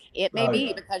 It may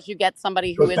be because you get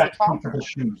somebody who is a comfortable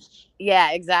shoes.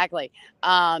 Yeah, exactly.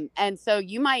 And so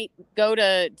you might go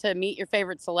to meet your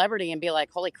favorite celebrity and be like,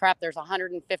 holy crap, there's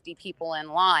 150 people in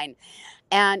line.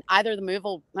 And either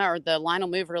the line will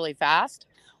move really fast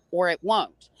or it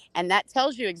won't. And that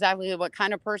tells you exactly what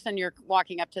kind of person you're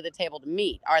walking up to the table to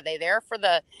meet. Are they there for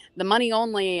the money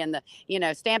only and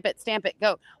the, stamp it,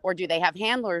 go? Or do they have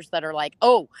handlers that are like,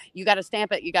 oh, you got to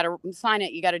stamp it, you got to sign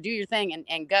it, you got to do your thing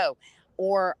and go?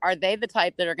 Or are they the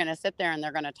type that are going to sit there and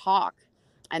they're going to talk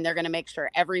and they're going to make sure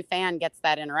every fan gets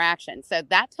that interaction? So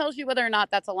that tells you whether or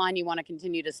not that's a line you want to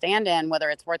continue to stand in, whether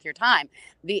it's worth your time.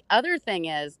 The other thing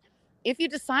is, if you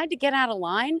decide to get out of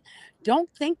line, don't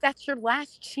think that's your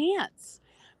last chance.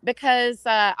 Because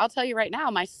I'll tell you right now,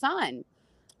 my son,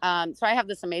 so I have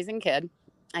this amazing kid.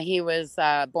 He was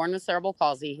born with cerebral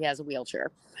palsy. He has a wheelchair.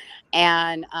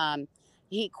 And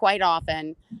he quite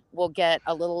often will get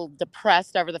a little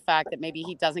depressed over the fact that maybe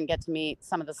he doesn't get to meet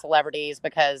some of the celebrities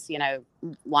because,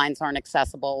 lines aren't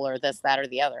accessible or this, that, or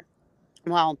the other.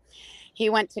 Well,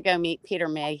 he went to go meet Peter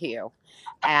Mayhew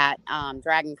at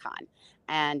Dragon Con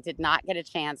and did not get a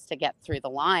chance to get through the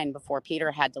line before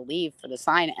Peter had to leave for the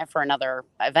sign for another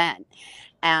event.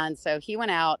 And so he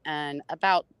went out, and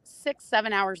about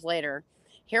 6-7 hours later,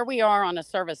 here we are on a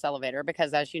service elevator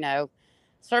because, as you know,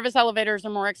 service elevators are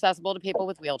more accessible to people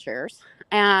with wheelchairs.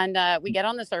 And we get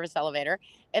on the service elevator,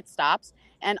 it stops,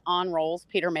 and on rolls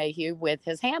Peter Mayhew with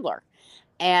his handler.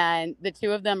 And the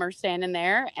two of them are standing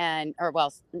there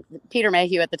Peter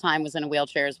Mayhew at the time was in a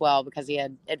wheelchair as well because he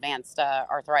had advanced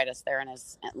arthritis there in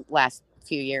his last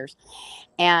few years.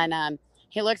 And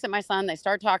he looks at my son. They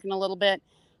start talking a little bit.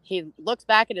 He looks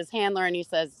back at his handler and he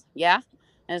says, yeah.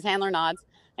 And his handler nods.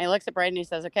 And he looks at Brady and he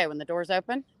says, okay, when the doors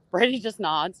open, Brady just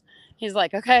nods. He's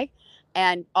like, okay.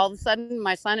 And all of a sudden,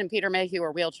 my son and Peter Mayhew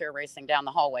are wheelchair racing down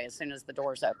the hallway as soon as the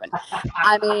doors open.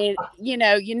 I mean,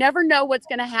 you never know what's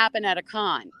going to happen at a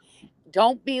con.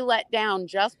 Don't be let down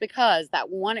just because that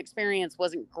one experience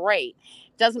wasn't great.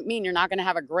 Doesn't mean you're not going to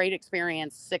have a great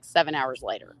experience 6-7 hours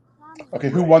later. Okay,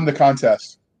 who won the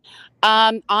contest?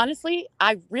 Honestly,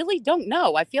 I really don't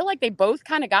know. I feel like they both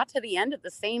kind of got to the end at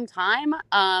the same time.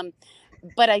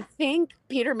 But I think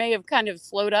Peter may have kind of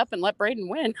slowed up and let Braden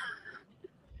win.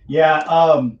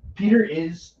 Yeah, Peter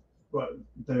is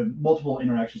the multiple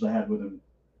interactions I had with him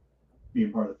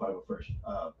being part of the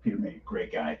 501st. Peter made a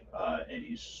great guy, and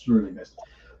he's really missed,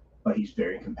 but he's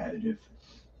very competitive.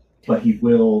 but he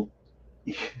will.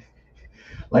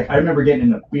 Like, I remember getting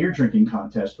in a beer drinking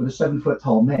contest with a 7-foot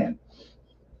tall man.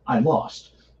 I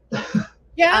lost.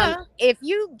 Yeah. If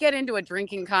you get into a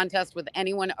drinking contest with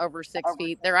anyone over 6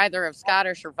 feet, they're either of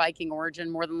Scottish or Viking origin,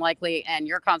 more than likely, and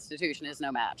your constitution is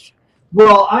no match.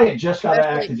 Well, I had just got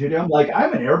Especially- active duty. I'm like,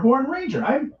 I'm an airborne ranger.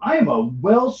 I am a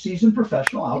well-seasoned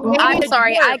professional alcoholic. I'm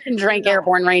sorry, I can drink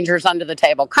airborne rangers under the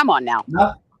table. Come on now.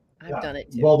 I've done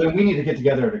it too. Well, then we need to get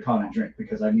together at a con and drink,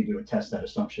 because I need to attest that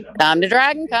assumption. Come to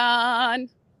Dragon Con.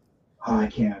 Oh, I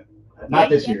can't. Not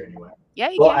this year, anyway.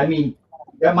 Yeah, you Well, can. I mean,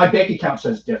 my bank account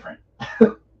says different.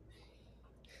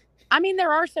 I mean,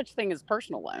 there are such things as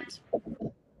personal loans.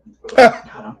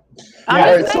 God,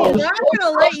 I'm just saying. I'm not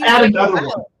gonna let you add do another that.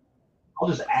 one. I'll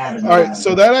just add All another right,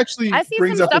 so that actually I see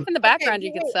brings some up stuff in the background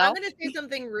you wait, could sell. I'm gonna say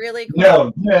something really quick.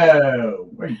 No.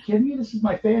 Are you kidding me? This is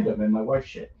my fandom and my wife's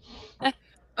shit.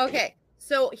 Okay,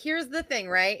 so here's the thing,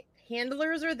 right?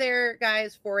 Handlers are there,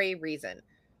 guys, for a reason.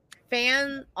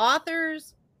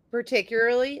 Authors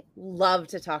particularly love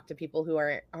to talk to people who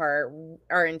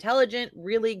are intelligent,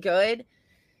 really good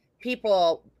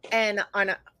people,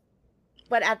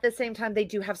 but at the same time they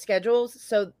do have schedules.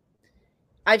 So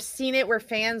I've seen it where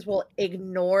fans will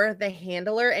ignore the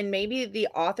handler, and maybe the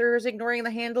author is ignoring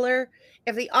the handler.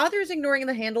 If the author is ignoring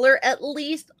the handler, at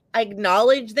least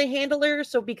acknowledge the handler.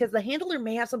 So because the handler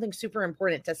may have something super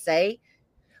important to say,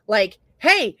 like,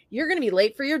 hey, you're going to be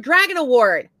late for your Dragon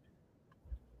Award.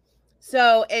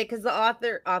 So, because the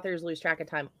authors lose track of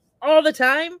time all the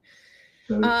time.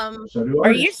 So do Are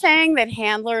artists. you saying that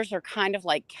handlers are kind of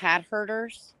like cat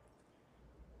herders?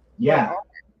 Yeah,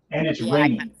 and it's Yeah, I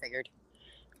raining. kind of figured.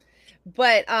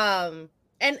 But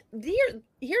and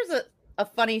here's a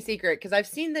funny secret, because I've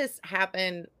seen this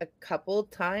happen a couple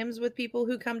times with people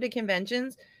who come to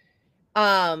conventions.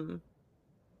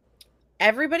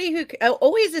 Everybody who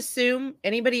always assume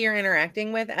anybody you're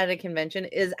interacting with at a convention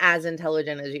is as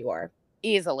intelligent as you are.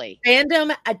 Easily.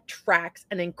 Fandom attracts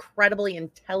an incredibly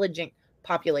intelligent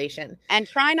population. And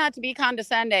try not to be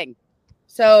condescending.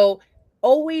 So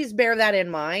always bear that in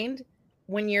mind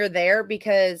when you're there,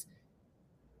 because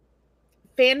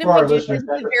fandom magicians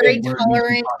are very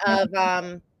tolerant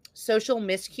of social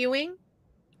miscuing,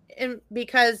 and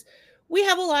because we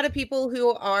have a lot of people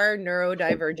who are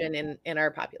neurodivergent in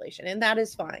our population, and that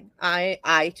is fine.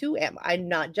 I too am. I'm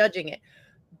not judging it.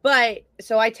 But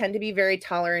so I tend to be very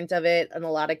tolerant of it in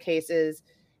a lot of cases,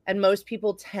 and most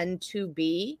people tend to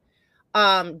be.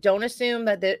 Don't assume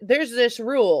that there's this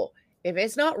rule. If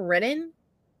it's not written,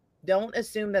 don't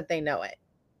assume that they know it.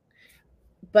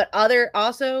 But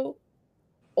also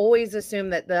always assume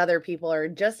that the other people are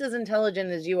just as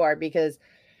intelligent as you are, because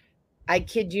I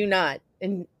kid you not,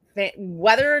 and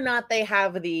whether or not they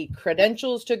have the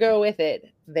credentials to go with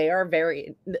it,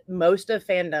 most of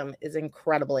fandom is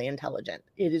incredibly intelligent.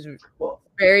 It is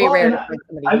very rare to find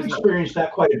somebody I've who's experienced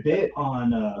that quite a bit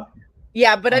on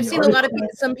yeah, but I've seen a lot of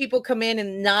some people come in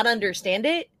and not understand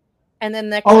it, and then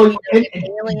next thing you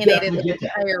know, alienated the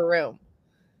entire room.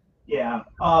 Yeah,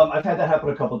 I've had that happen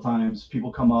a couple of times. People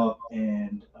come up,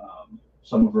 and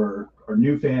some of our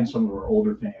new fans, some of our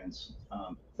older fans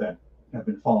that have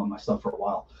been following my stuff for a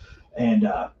while, and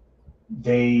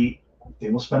they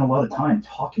will spend a lot of time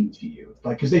talking to you,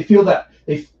 like, because they feel that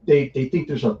they think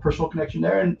there's a personal connection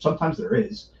there, and sometimes there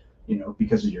is,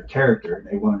 because of your character, and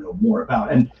they want to know more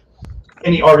about. And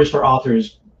any artist or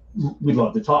authors, we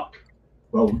love to talk.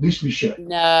 Well, at least we should.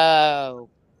 No.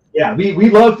 Yeah, we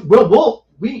love.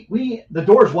 We the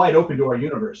door's wide open to our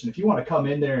universe, and if you want to come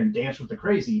in there and dance with the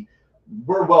crazy,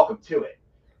 we're welcome to it.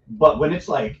 But when it's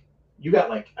like you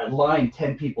got like a line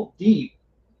 10 people deep,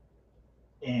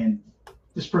 and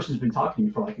this person's been talking to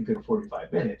you for like a good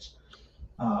 45 minutes,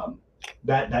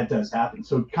 that does happen.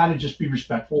 So kind of just be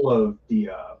respectful of the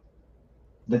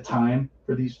time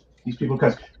for these people,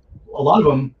 because a lot of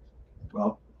them,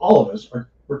 well, all of us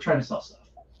we're trying to sell stuff.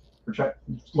 A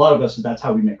lot of us, that's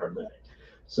how we make our living.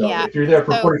 So if you're there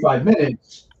for 45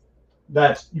 minutes,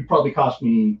 you probably cost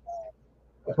me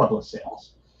a couple of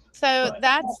sales. So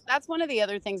that's one of the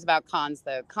other things about cons,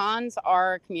 though. Cons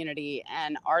are a community,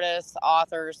 and artists,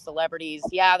 authors, celebrities,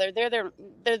 yeah,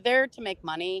 they're there to make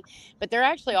money, but they're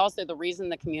actually also the reason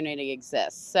the community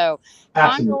exists. So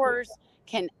congoers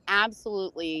can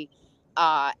absolutely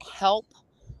help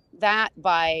that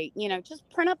by, just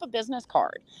print up a business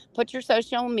card, put your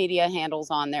social media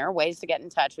handles on there, ways to get in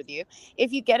touch with you.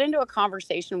 If you get into a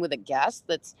conversation with a guest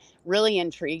that's really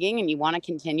intriguing and you want to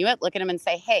continue it, look at them and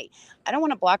say, hey, I don't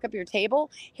want to block up your table.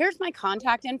 Here's my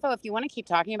contact info. If you want to keep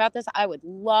talking about this, I would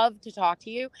love to talk to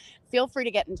you. Feel free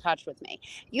to get in touch with me.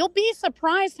 You'll be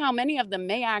surprised how many of them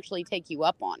may actually take you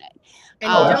up on it.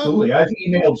 And Oh, absolutely. I've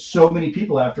emailed so many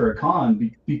people after a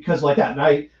con because like that.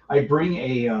 And I bring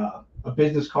a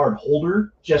business card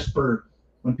holder just for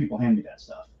when people hand me that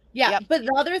stuff. Yeah, Yep. but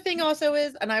the other thing also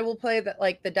is, and I will play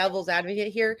the devil's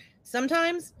advocate here.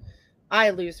 Sometimes I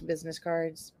lose business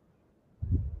cards.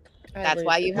 That's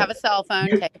why you have a cell phone.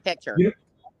 Take a picture.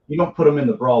 You don't put them in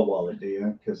the bra wallet, do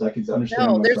you? Because I can understand.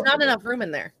 No, there's not enough room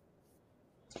in there.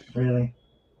 Really?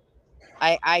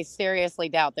 I seriously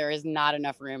doubt there is not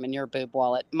enough room in your boob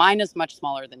wallet. Mine is much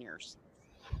smaller than yours.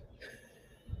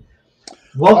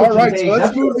 All right, so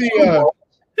let's move the.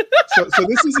 So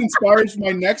this has inspired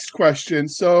my next question.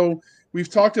 So we've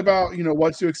talked about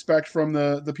what to expect from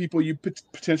the people you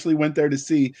potentially went there to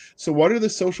see. So what are the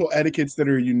social etiquettes that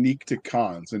are unique to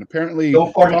cons? And apparently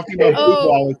talking about boob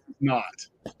wallets is not.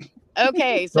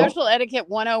 Okay, social etiquette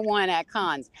 101 at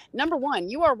cons. Number one,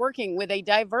 you are working with a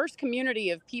diverse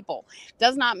community of people.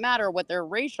 Does not matter what their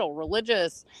racial,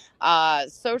 religious,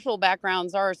 social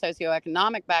backgrounds are,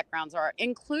 socioeconomic backgrounds are,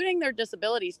 including their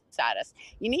disability status.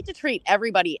 You need to treat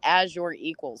everybody as your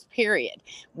equals, period.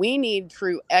 We need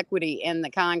true equity in the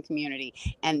con community,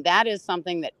 and that is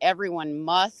something that everyone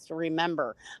must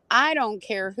remember. I don't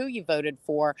care who you voted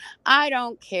for. I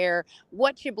don't care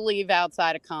what you believe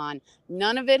outside of con.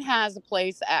 None of it has a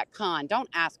place at con. Don't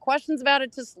ask questions about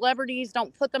it to celebrities.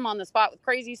 Don't put them on the spot with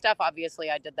crazy stuff. Obviously,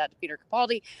 I did that to Peter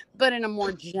Capaldi, but in a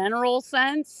more general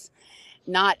sense,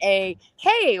 not a,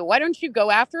 hey, why don't you go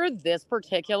after this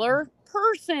particular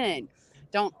person?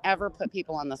 Don't ever put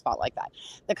people on the spot like that.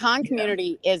 The con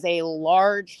community is a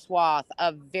large swath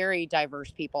of very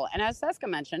diverse people. And as Seska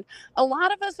mentioned, a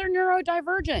lot of us are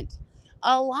neurodivergent.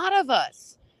 A lot of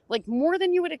us, like more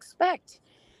than you would expect.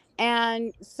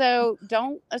 And so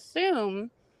don't assume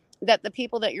that the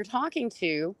people that you're talking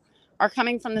to are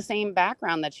coming from the same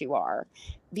background that you are.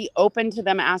 Be open to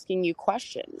them asking you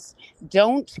questions.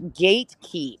 Don't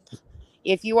gatekeep.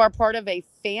 If you are part of a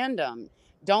fandom,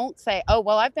 don't say, oh,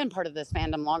 well, I've been part of this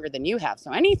fandom longer than you have.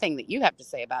 So anything that you have to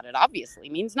say about it obviously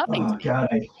means nothing to me. Oh, God,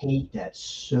 I hate that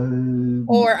so much.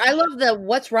 Or I love the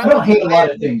what's wrong I don't with hate you? a lot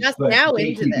of things, Just but now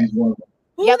into gatekeeping this. is one of them.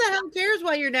 Who the hell cares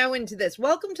why you're now into this?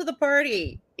 Welcome to the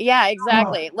party. Yeah,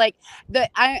 exactly. Like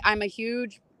I'm a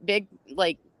huge, big,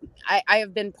 like, I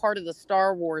have been part of the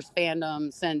Star Wars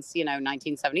fandom since,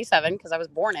 1977, because I was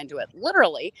born into it,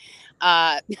 literally.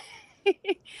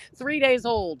 3 days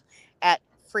old at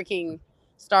freaking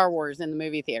Star Wars in the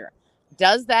movie theater.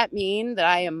 Does that mean that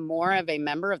I am more of a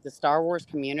member of the Star Wars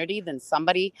community than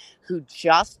somebody who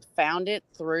just found it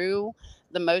through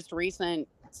the most recent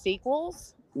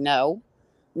sequels? No,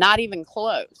 not even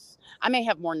close. I may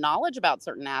have more knowledge about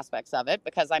certain aspects of it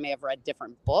because I may have read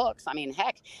different books. I mean,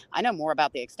 heck, I know more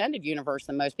about the extended universe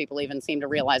than most people even seem to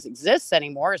realize exists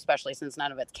anymore, especially since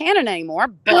none of it's canon anymore.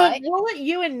 But we'll let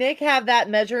you and Nick have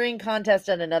that measuring contest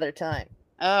at another time.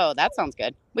 Oh, that sounds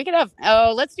good. We could have,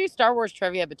 let's do Star Wars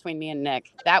trivia between me and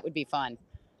Nick. That would be fun.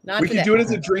 We could do it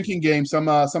as a drinking game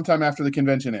sometime after the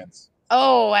convention ends.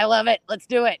 Oh, I love it. Let's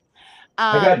do it.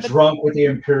 I got drunk with the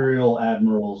Imperial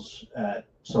Admirals at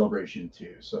Celebration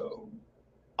too, so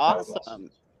awesome.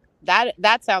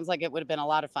 That sounds like it would have been a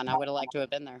lot of fun. I would have liked to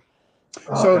have been there.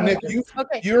 So Nick,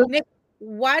 Nick,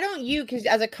 why don't you, because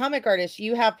as a comic artist,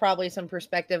 you have probably some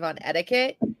perspective on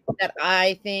etiquette that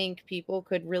I think people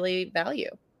could really value.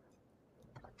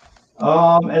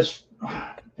 As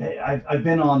I've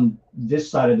been on this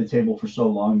side of the table for so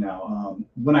long now.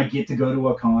 When I get to go to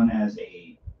a con as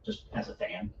a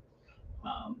fan,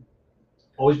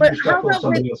 always be respectful of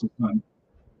somebody else's time.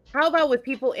 How about with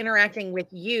people interacting with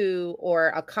you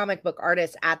or a comic book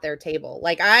artist at their table?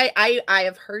 Like I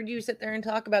have heard you sit there and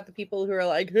talk about the people who are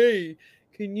like, hey,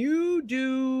 can you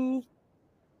do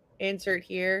insert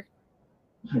here?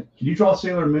 Can you draw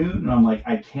Sailor Moon? And I'm like,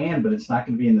 I can, but it's not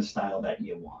going to be in the style that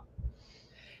you want.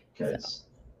 Because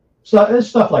so it's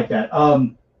stuff like that.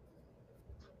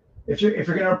 If you're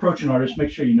going to approach an artist, make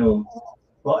sure you know.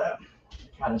 Well,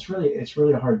 God, it's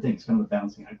really a hard thing. It's kind of a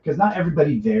balancing act because not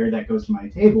everybody there that goes to my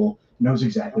table knows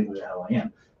exactly who the hell I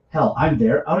am. Hell, I'm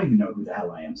there. I don't even know who the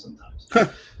hell I am sometimes.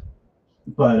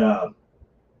 But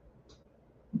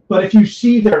if you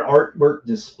see their artwork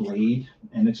displayed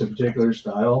and it's a particular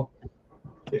style,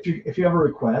 if you have a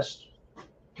request,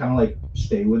 kind of like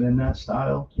stay within that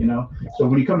style, So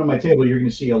when you come to my table, you're going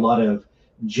to see a lot of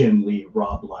Jim Lee,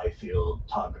 Rob Liefeld,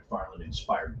 Todd McFarlane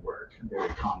inspired work, very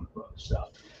comic book stuff.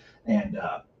 And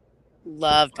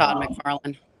Love Todd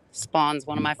McFarlane. Spawn's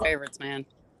one of my favorites, man.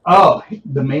 Oh,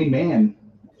 the main man.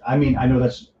 I mean, I know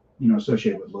that's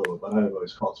associated with Lilith, but I've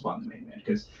always called Spawn the main man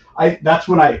because that's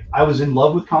when I was in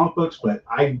love with comic books, but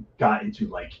I got into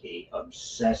like a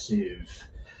obsessive,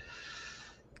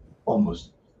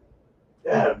 almost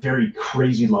very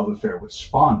crazy love affair with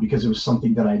Spawn because it was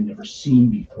something that I had never seen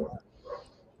before.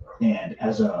 And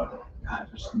as it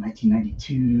was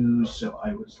 1992, so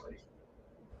I was like,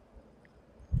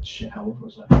 how old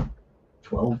was I?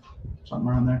 12, something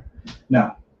around there.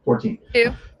 No, 14.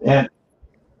 Two. And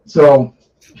so,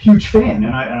 huge fan,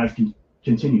 and I've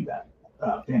continued that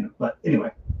fandom. But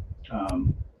anyway,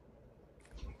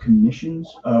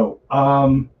 commissions.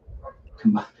 I'm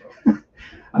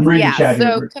reading the chat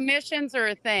so here. Commissions are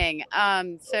a thing.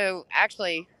 So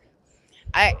actually,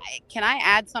 can I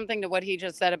add something to what he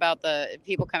just said about the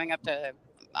people coming up to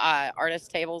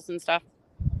artist tables and stuff?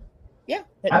 Yeah,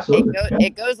 absolutely.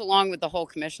 It goes along with the whole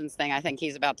commissions thing I think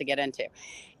he's about to get into.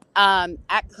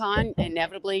 At con,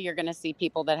 inevitably, you're going to see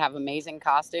people that have amazing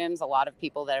costumes, a lot of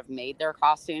people that have made their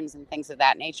costumes and things of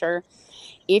that nature.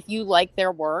 If you like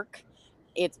their work,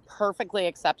 it's perfectly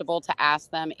acceptable to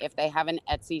ask them if they have an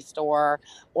Etsy store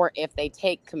or if they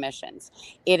take commissions.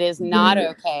 It is not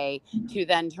okay to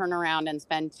then turn around and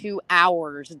spend 2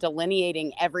 hours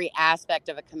delineating every aspect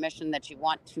of a commission that you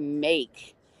want to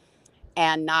make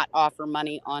and not offer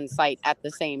money on site at the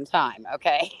same time.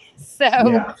 Okay.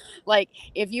 So like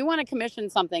if you want to commission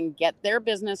something, get their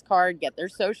business card, get their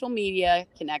social media,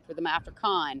 connect with them after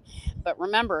con. But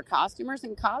remember, costumers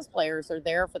and cosplayers are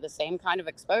there for the same kind of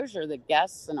exposure that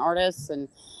guests and artists and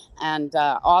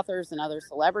authors and other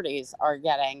celebrities are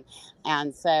getting.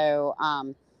 And so,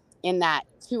 in that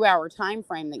 2 hour time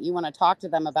frame that you want to talk to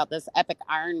them about this epic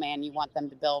Iron Man you want them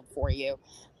to build for you,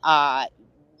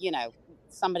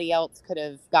 somebody else could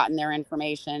have gotten their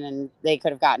information and they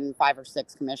could have gotten 5 or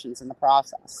 6 commissions in the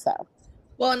process. So,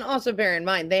 well, and also bear in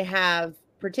mind, they have,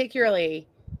 particularly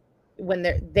when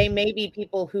they may be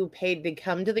people who paid to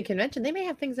come to the convention, they may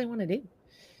have things they want to do.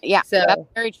 Yeah, so that's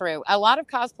very true. A lot of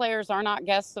cosplayers are not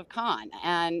guests of con,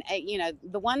 and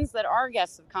the ones that are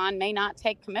guests of con may not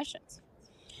take commissions.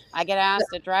 I get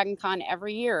asked at Dragon Con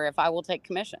every year if I will take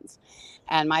commissions.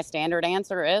 And my standard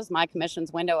answer is my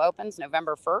commissions window opens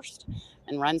November 1st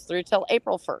and runs through till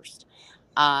April 1st.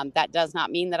 That does not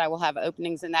mean that I will have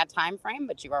openings in that time frame,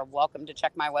 but you are welcome to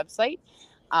check my website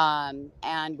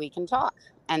and we can talk.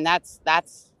 And that's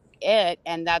it.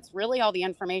 And that's really all the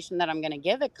information that I'm going to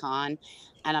give at con.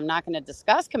 And I'm not going to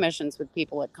discuss commissions with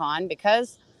people at con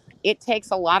because it takes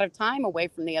a lot of time away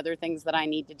from the other things that I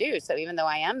need to do. So even though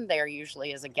I am there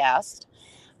usually as a guest,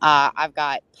 I've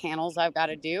got panels I've got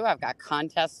to do. I've got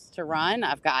contests to run.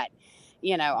 I've got,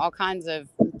 all kinds of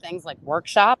things like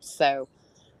workshops. So,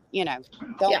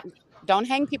 don't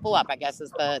hang people up, I guess, is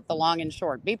the long and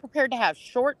short. Be prepared to have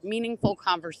short, meaningful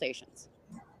conversations.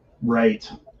 Right.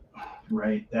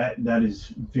 That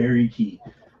is very key.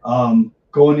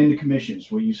 Going into commissions,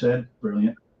 what you said,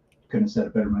 brilliant. Couldn't have said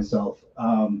it better myself.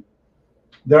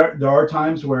 There are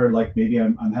times where like maybe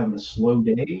I'm having a slow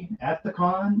day at the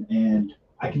con and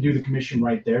I can do the commission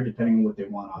right there depending on what they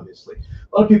want. Obviously,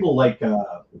 a lot of people like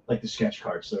the sketch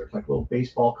cards. So they're like little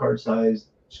baseball card sized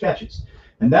sketches,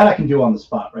 and that I can do on the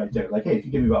spot right there. Like, hey, if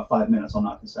you give me about 5 minutes, I'll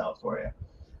knock this out for you.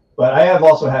 But I have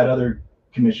also had other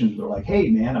commissions where like, hey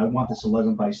man, I want this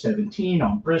 11x17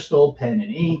 on Bristol pen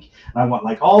and ink, and I want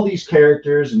like all these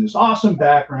characters and this awesome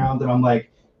background, and I'm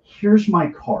like, here's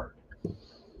my card.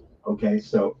 Okay,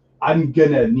 so I'm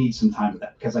gonna need some time with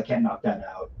that because I can't knock that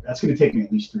out. That's gonna take me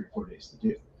at least 3 or 4 days to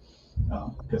do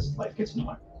because life gets in the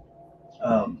way.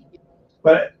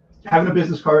 But having a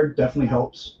business card definitely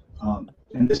helps.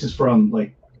 And this is from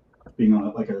like being on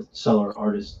a seller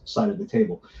artist side of the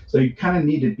table. So you kind of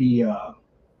need to be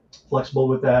flexible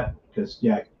with that because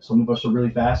some of us are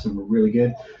really fast and we're really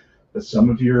good, but some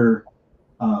of your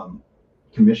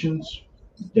commissions,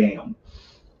 damn.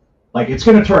 Like it's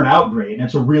going to turn out great and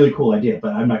it's a really cool idea,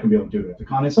 but I'm not going to be able to do it at the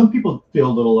con. And some people feel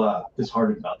a little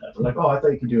disheartened about that. They're like, oh, I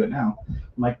thought you could do it now. I'm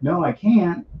like, no, I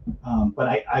can't. But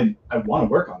I want to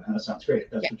work on it. That sounds great.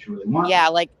 If that's what you really want. Yeah,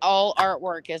 like all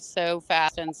artwork is so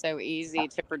fast and so easy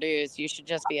to produce. You should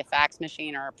just be a fax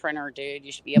machine or a printer, dude.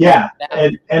 You should be able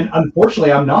to and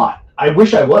unfortunately, I'm not. I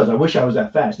wish I was. I wish I was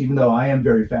that fast, even though I am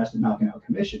very fast at knocking out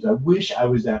commissions. I wish I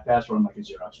was that fast where I'm like a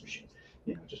Xerox machine.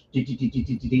 Just here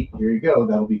you go.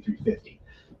 That'll be $350.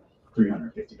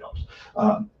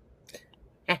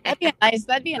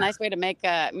 That'd be a nice way to make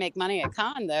money at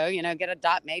con, though. Get a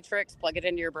dot matrix, plug it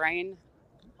into your brain.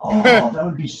 Oh, that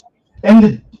would be.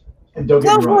 And don't get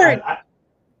Go me wrong, for it.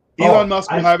 Elon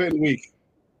Musk will have it in a week.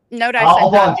 Note I I'll said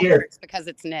dot volunteer. matrix because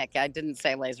it's Nick. I didn't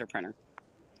say laser printer.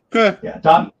 Yeah,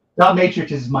 dot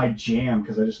matrix is my jam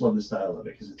because I just love the style of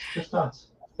it because it's just dots.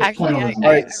 Actually, I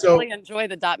Right, so- really enjoy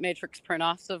the dot matrix print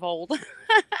offs of old.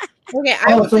 Okay,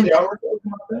 Some of the artwork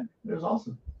it was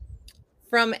awesome.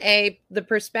 From the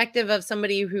perspective of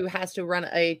somebody who has to run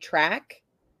a track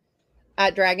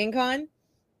at Dragon Con,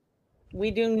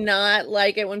 we do not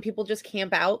like it when people just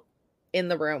camp out in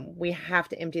the room. We have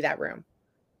to empty that room.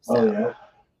 So,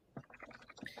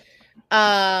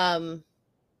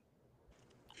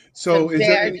 So is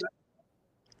there any,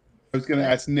 I was going to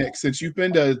ask Nick, since you've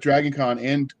been to Dragon Con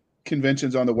and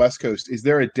conventions on the West Coast, is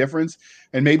there a difference?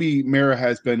 And maybe Mara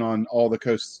has been on all the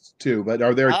coasts too, but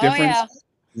are there a difference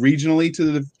regionally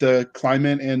to the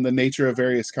climate and the nature of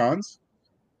various cons?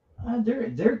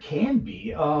 There can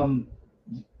be.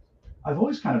 I've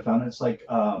always kind of found it's like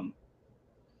trying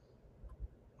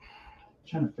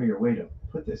to figure a way to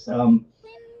put this.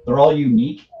 They're all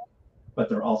unique, but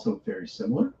they're also very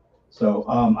similar. So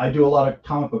I do a lot of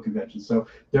comic book conventions. So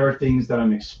there are things that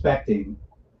I'm expecting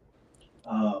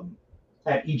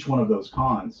at each one of those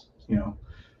cons, you know.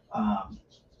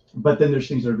 But then there's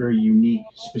things that are very unique,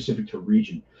 specific to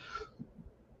region.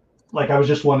 Like I was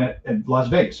just one at Las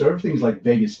Vegas. So everything's like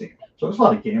Vegas themed. So there's a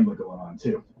lot of gambling going on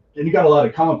too. And you got a lot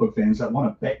of comic book fans that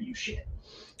want to bet you shit.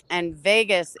 And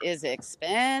Vegas is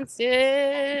expensive.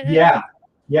 Yeah.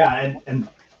 And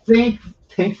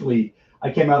thankfully I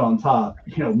came out on top,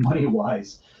 you know, money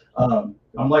wise. I'm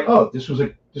like, oh, this was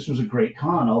a great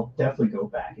con. I'll definitely go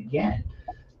back again.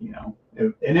 You know,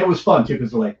 and it was fun too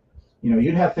because like, you know,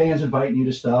 you'd have fans inviting you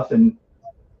to stuff, and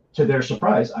to their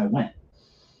surprise, I went.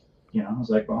 You know, I was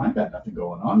like, well, I've got nothing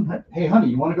going on. Hey, honey,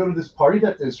 you want to go to this party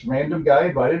that this random guy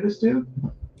invited us to?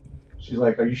 She's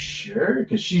like, are you sure?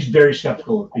 Because she's very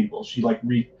skeptical of people. She's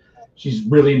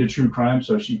really into true crime,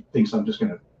 so she thinks I'm just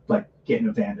gonna like get in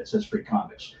a van that says free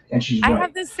comics. And she's right. I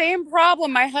have the same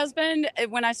problem. My husband,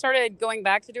 when I started going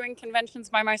back to doing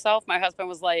conventions by myself, my husband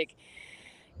was like,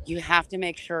 you have to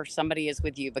make sure somebody is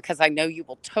with you because I know you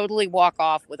will totally walk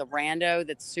off with a rando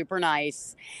that's super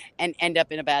nice and end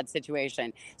up in a bad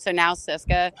situation. So now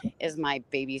Siska is my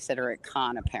babysitter at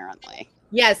con, apparently.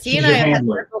 Yes, he and I have had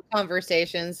several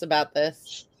conversations about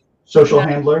this. Social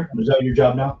handler? Is that your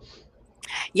job now?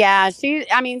 Yeah,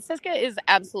 Siska is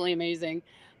absolutely amazing.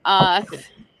 The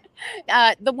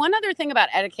one other thing about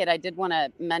etiquette I did want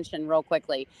to mention real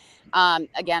quickly,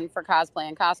 again, for cosplay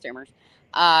and costumers,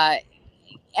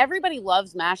 everybody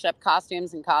loves mashup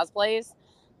costumes and cosplays.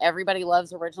 Everybody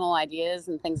loves original ideas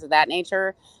and things of that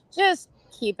nature. Just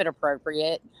keep it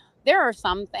appropriate. There are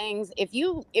some things, if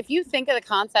you think of the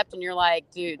concept and you're like,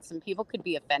 dude, some people could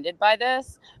be offended by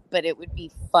this, but it would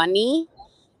be funny.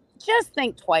 Just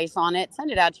think twice on it.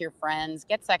 Send it out to your friends.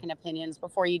 Get second opinions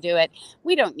before you do it.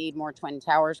 We don't need more Twin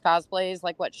Towers cosplays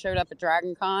like what showed up at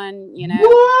Dragon Con, you know.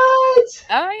 What?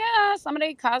 Oh, yeah.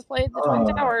 Somebody cosplayed the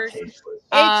Twin Towers. It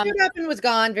showed up and was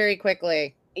gone very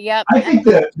quickly. Yep. I think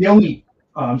the only...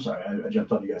 Oh, I'm sorry. I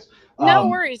jumped on you guys. No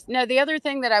worries. No, the other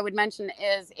thing that I would mention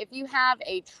is if you have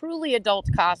a truly adult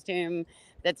costume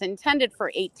that's intended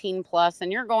for 18 plus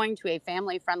and you're going to a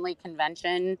family-friendly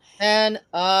convention. 10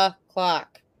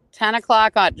 o'clock. 10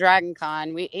 o'clock at Dragon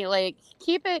Con. We like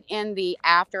keep it in the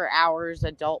after hours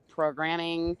adult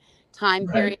programming time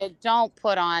period. Don't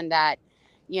put on that,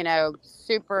 you know,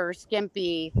 super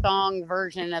skimpy thong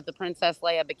version of the Princess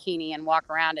Leia bikini and walk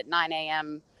around at 9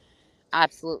 a.m.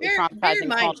 absolutely traumatizing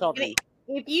small children.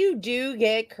 If you do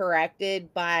get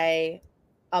corrected by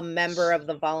a member of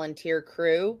the volunteer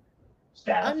crew,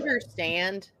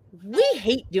 understand we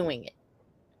hate doing it.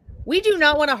 We do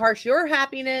not want to harsh your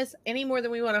happiness any more than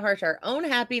we want to harsh our own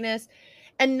happiness.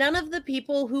 And none of the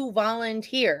people who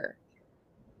volunteer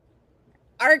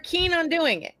are keen on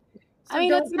doing it. So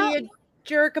don't be a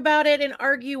jerk about it and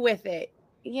argue with it.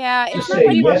 Yeah, it's not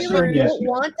like you don't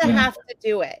want to have to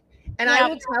do it. And I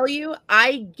will tell you,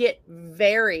 I get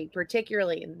very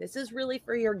particularly, and this is really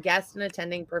for your guests and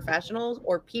attending professionals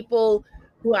or people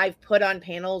who I've put on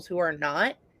panels who are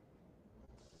not.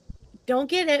 Don't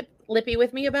get lippy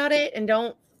with me about it and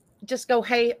don't just go,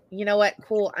 hey, you know what?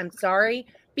 Cool. I'm sorry.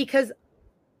 Because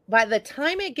by the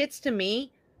time it gets to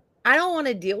me, I don't want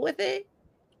to deal with it.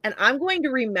 And I'm going to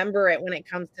remember it when it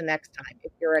comes to next time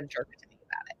if you're a jerk to me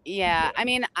about it. Yeah. I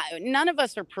mean, none of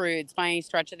us are prudes by any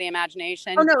stretch of the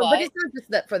imagination. Oh, no, but it's not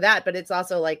just that for that, but it's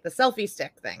also like the selfie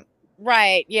stick thing.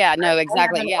 Right. Yeah. No,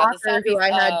 exactly. Yeah. The selfie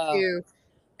I had to.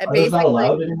 Are those not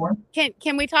allowed anymore?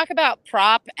 Can we talk about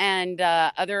prop and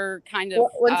other kind of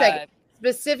one second.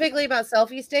 Specifically about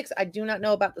selfie sticks, I do not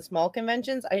know about the small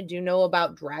conventions. I do know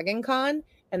about Dragon Con,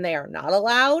 and they are not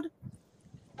allowed.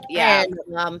 Yeah.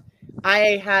 And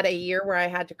I had a year where I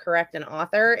had to correct an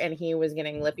author, and he was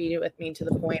getting lippy with me to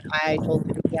the point I told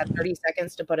him he had 30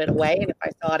 seconds to put it away, and if I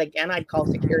saw it again, I'd call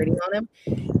security on him.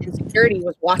 And security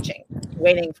was watching,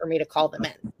 waiting for me to call them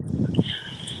in.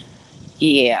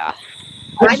 Yeah.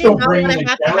 I did not want to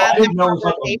have to have that like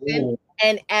conversation,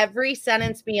 and every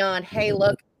sentence beyond, hey,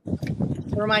 look,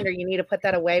 it's a reminder, you need to put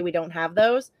that away. We don't have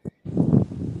those,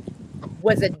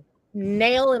 was a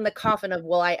nail in the coffin of,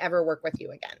 will I ever work with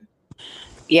you again?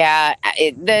 Yeah,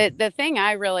 the thing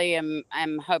I really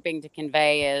am hoping to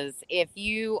convey is if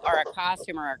you are a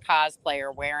costumer or a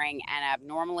cosplayer wearing an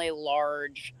abnormally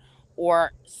large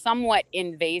or somewhat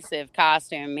invasive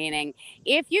costume, meaning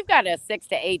if you've got a 6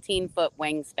 to 18 foot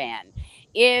wingspan,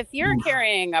 if you're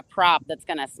carrying a prop that's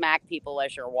going to smack people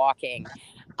as you're walking,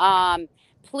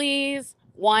 please,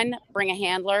 one, bring a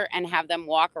handler and have them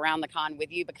walk around the con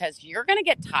with you, because you're going to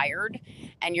get tired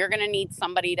and you're going to need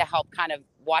somebody to help kind of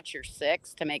watch your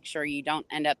six to make sure you don't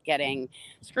end up getting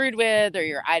screwed with or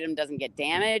your item doesn't get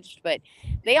damaged. But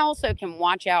they also can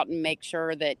watch out and make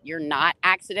sure that you're not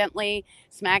accidentally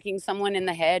smacking someone in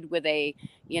the head with a,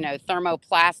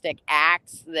 thermoplastic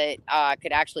axe that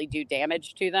could actually do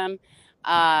damage to them.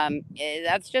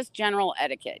 That's just general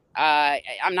etiquette.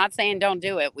 I'm not saying don't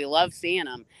do it. We love seeing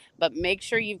them, but make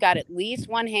sure you've got at least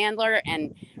one handler,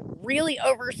 and really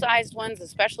oversized ones,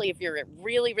 especially if you're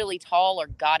really, really tall or,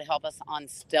 God help us, on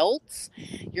stilts.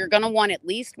 You're going to want at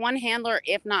least one handler,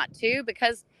 if not two,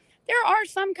 because there are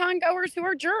some con goers who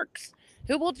are jerks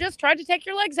who will just try to take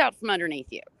your legs out from underneath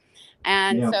you.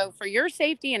 And so for your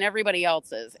safety and everybody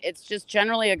else's, it's just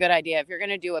generally a good idea. If you're going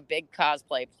to do a big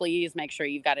cosplay, please make sure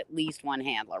you've got at least one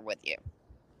handler with you.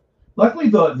 Luckily,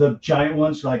 the giant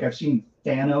ones, like I've seen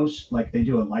Thanos, like they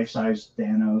do a life-size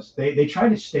Thanos. They try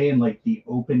to stay in like the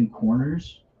open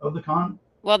corners of the con.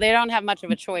 Well, they don't have much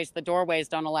of a choice. The doorways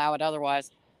don't allow it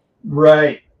otherwise.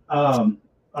 Right.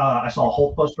 I saw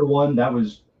a Hulkbuster one that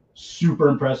was super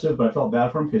impressive, but I felt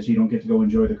bad for him because he don't get to go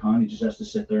enjoy the con. He just has to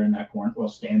sit there in that corner,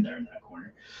 stand there in that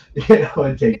corner,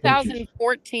 and take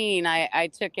 2014, I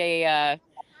took a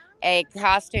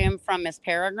costume from Miss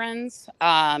Peregrine's.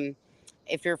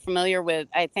 If you're familiar with,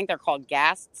 I think they're called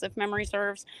ghasts, if memory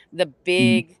serves, the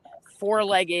big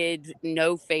four-legged,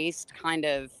 no-faced kind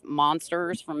of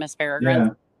monsters from Miss Peregrine. Yeah.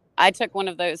 I took one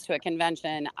of those to a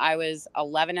convention. I was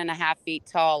 11 and a half feet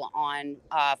tall on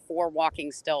 4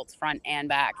 walking stilts, front and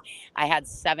back. I had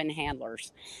 7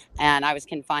 handlers, and I was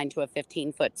confined to a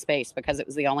 15-foot space because it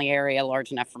was the only area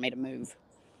large enough for me to move.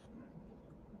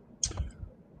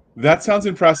 That sounds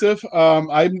impressive.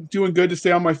 I'm doing good to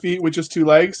stay on my feet with just 2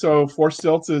 legs, so 4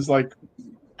 stilts is like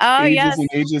ages and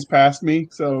ages past me,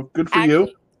 so good for you.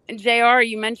 JR,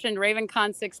 you mentioned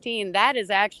RavenCon 16. That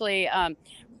is actually...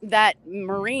 that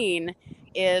Marine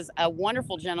is a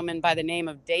wonderful gentleman by the name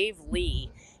of Dave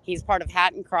Lee. He's part of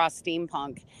Hatton Cross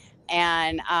Steampunk.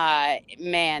 And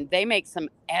man, they make some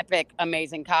epic,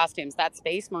 amazing costumes. That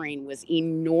Space Marine was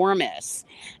enormous.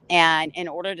 And in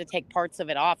order to take parts of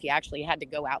it off, you actually had to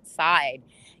go outside.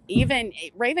 Even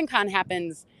RavenCon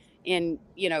happens in,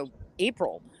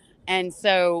 April. And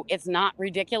so it's not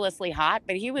ridiculously hot,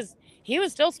 but he was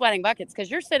still sweating buckets because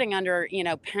you're sitting under,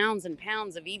 pounds and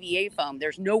pounds of EVA foam.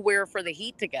 There's nowhere for the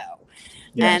heat to go.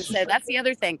 Yes. And so that's the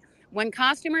other thing. When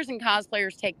costumers and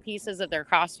cosplayers take pieces of their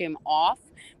costume off,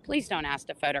 please don't ask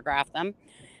to photograph them.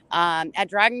 At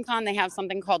DragonCon, they have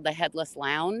something called the Headless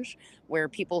Lounge, where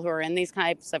people who are in these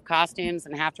types of costumes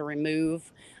and have to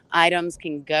remove items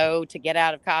can go to get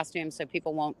out of costumes so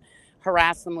people won't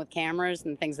harass them with cameras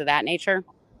and things of that nature.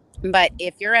 But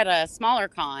if you're at a smaller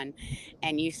con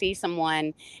and you see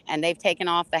someone and they've taken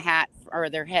off the hat or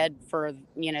their head for,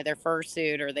 their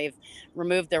fursuit, or they've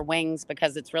removed their wings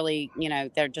because it's really,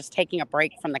 they're just taking a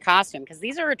break from the costume, because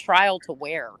these are a trial to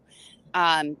wear.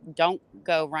 Don't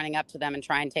go running up to them and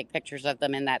try and take pictures of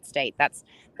them in that state. That's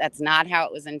not how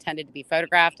it was intended to be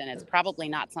photographed, and it's probably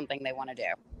not something they want to do.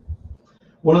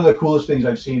 One of the coolest things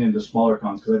I've seen in the smaller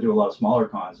cons, because I do a lot of smaller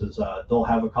cons, is they'll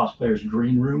have a cosplayer's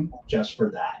green room just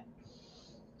for that.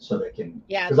 So they can,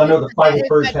 because I know the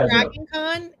 501st has Dragon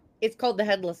Con. It's called the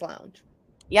Headless Lounge.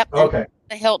 Yep. Okay.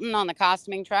 The Hilton on the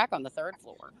costuming track on the 3rd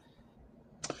floor.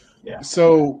 Yeah.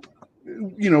 So,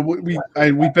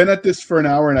 we've been at this for an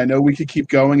hour, and I know we could keep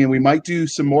going, and we might do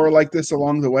some more like this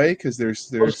along the way, because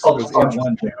there's part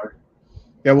 1, JR.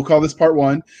 Yeah, we'll call this part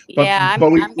 1. But, I'm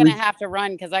going to have to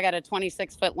run because I got a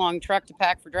 26-foot long truck to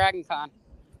pack for DragonCon.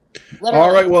 Literally.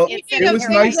 All right. Well, it was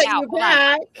nice.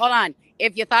 Hold on.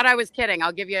 If you thought I was kidding,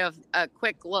 I'll give you a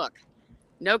quick look.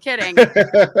 No kidding. We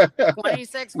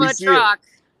 26-foot see it. truck.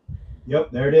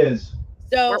 Yep, there it is.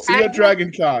 So See you at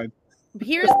Dragon Con.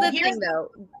 here's the thing,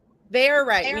 though. They are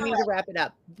right. We need to wrap it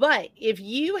up. But if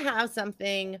you have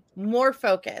something more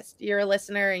focused, you're a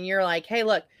listener and you're like, hey,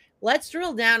 look, let's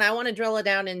drill down. I want to drill it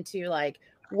down into like,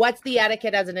 what's the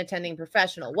etiquette as an attending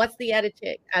professional? What's the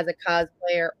etiquette as a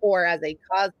cosplayer or as a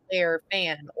cosplayer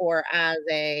fan or as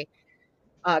a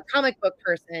comic book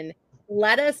person?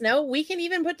 Let us know. We can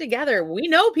even put together, we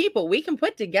know people, we can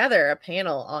put together a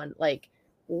panel on like,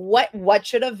 what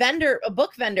should a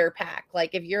book vendor pack? Like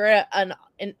if you're an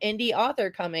indie author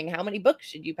coming, how many books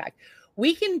should you pack?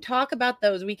 We can talk about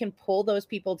those. We can pull those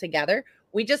people together.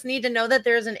 We just need to know that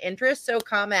there's an interest. So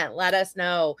comment, let us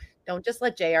know. Don't just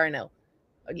let JR know.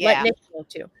 Let Nick know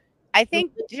too. I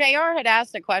think JR had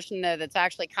asked a question, though, that's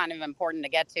actually kind of important to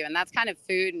get to, and that's kind of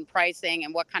food and pricing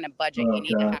and what kind of budget you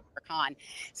need to have for con.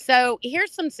 So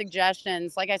here's some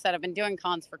suggestions. Like I said, I've been doing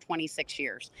cons for 26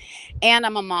 years, and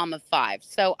I'm a mom of 5.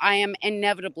 So I am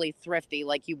inevitably thrifty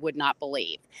like you would not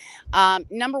believe.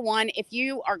 Number one, if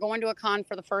you are going to a con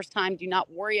for the first time, do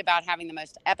not worry about having the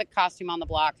most epic costume on the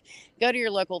block. Go to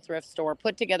your local thrift store,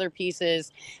 put together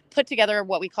pieces, put together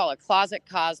what we call a closet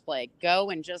cosplay. Go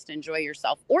and just enjoy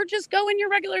yourself, or just go in your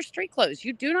regular street clothes.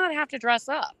 You do not have to dress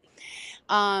up.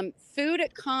 Food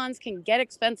at cons can get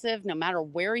expensive no matter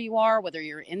where you are, whether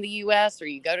you're in the US or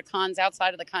you go to cons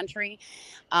outside of the country.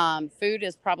 Food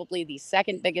is probably the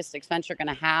second biggest expense you're going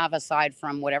to have aside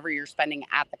from whatever you're spending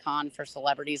at the con for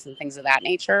celebrities and things of that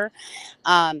nature.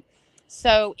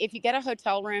 So if you get a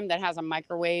hotel room that has a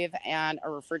microwave and a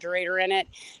refrigerator in it,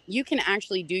 you can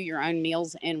actually do your own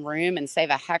meals in room and save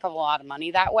a heck of a lot of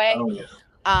money that way. Oh, yeah.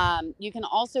 You can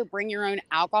also bring your own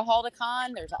alcohol to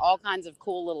con. There's all kinds of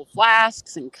cool little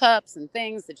flasks and cups and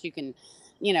things that you can,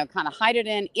 kind of hide it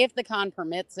in if the con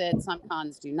permits it. Some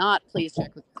cons do not. Please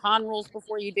check with the con rules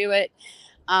before you do it.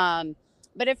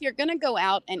 But if you're going to go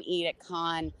out and eat at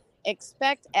con,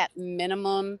 expect at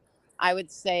minimum, I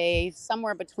would say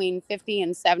somewhere between $50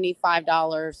 and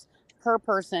 $75 per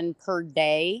person per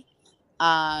day.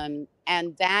 And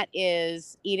that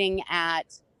is eating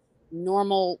at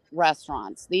normal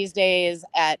restaurants. These days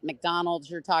at McDonald's,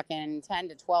 you're talking $10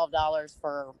 to $12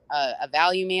 for a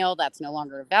value meal. That's no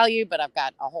longer a value, but I've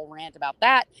got a whole rant about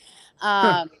that.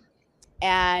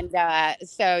 And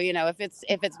so,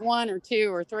 if it's 1 or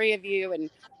 2 or 3 of you and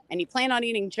you plan on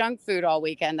eating junk food all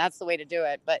weekend, that's the way to do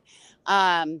it. But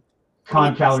con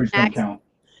calories don't count.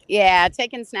 Yeah,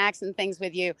 taking snacks and things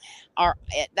with you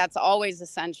that's always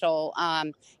essential.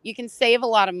 You can save a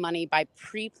lot of money by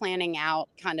pre-planning out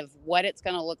kind of what it's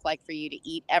going to look like for you to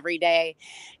eat every day.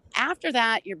 After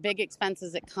that, your big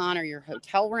expenses at con are your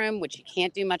hotel room, which you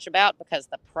can't do much about because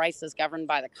the price is governed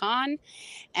by the con,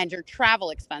 and your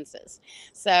travel expenses.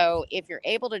 So if you're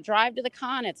able to drive to the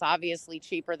con, it's obviously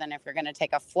cheaper than if you're going to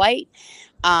take a flight.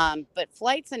 But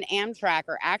flights and Amtrak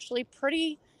are actually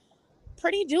pretty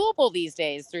doable these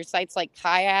days through sites like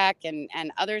Kayak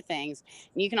and other things.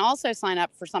 And you can also sign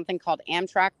up for something called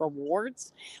Amtrak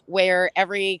Rewards, where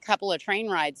every couple of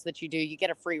train rides that you do, you get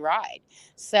a free ride.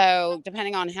 So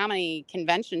depending on how many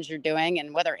conventions you're doing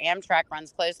and whether Amtrak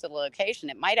runs close to the location,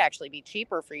 it might actually be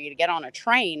cheaper for you to get on a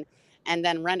train and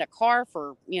then rent a car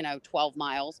for 12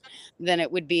 miles than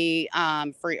it would be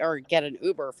or get an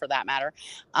Uber for that matter,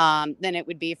 than it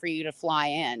would be for you to fly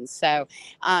in. So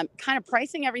kind of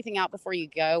pricing everything out before you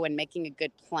go and making a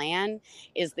good plan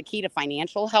is the key to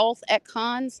financial health at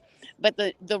cons. But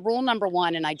the rule number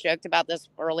one, and I joked about this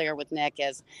earlier with Nick,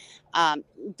 is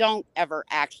don't ever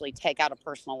actually take out a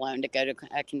personal loan to go to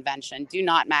a convention. Do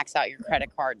not max out your credit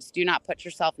cards. Do not put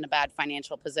yourself in a bad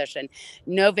financial position.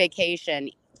 No vacation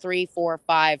 3, 4,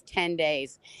 5, 10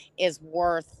 days is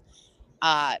worth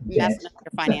messing up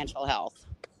your financial health.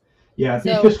 Yeah,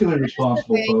 be fiscally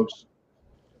responsible, folks.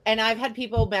 And I've had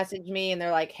people message me and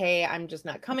they're like, hey, I'm just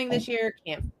not coming this year.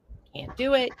 Can't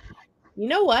do it. You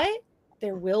know what?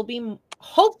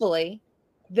 Hopefully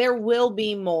there will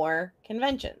be more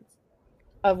conventions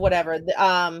of whatever.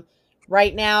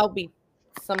 Right now,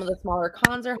 some of the smaller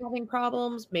cons are having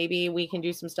problems. Maybe we can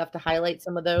do some stuff to highlight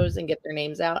some of those and get their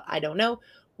names out. I don't know.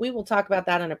 We will talk about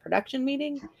that in a production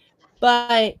meeting.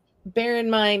 But bear in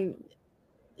mind,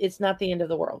 it's not the end of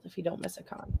the world if you don't miss a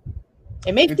con.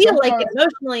 It may feel like it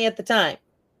emotionally at the time,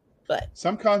 but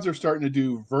some cons are starting to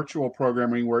do virtual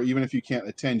programming where even if you can't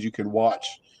attend, you can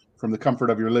watch from the comfort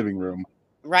of your living room.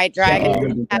 Right,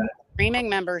 Dragon has a streaming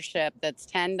membership that's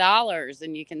 $10,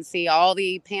 and you can see all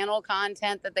the panel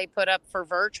content that they put up for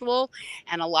virtual,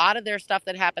 and a lot of their stuff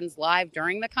that happens live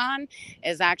during the con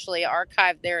is actually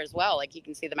archived there as well. Like you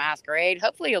can see the masquerade.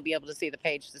 Hopefully, you'll be able to see the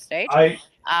page to stage.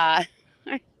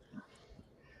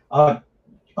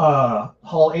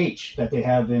 Hall H that they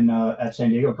have in at San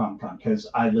Diego Comic Con, because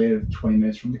I live 20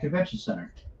 minutes from the convention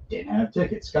center. Didn't have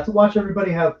tickets. Got to watch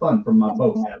everybody have fun from my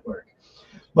boat at work.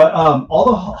 But all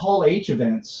the Hall H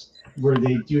events where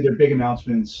they do their big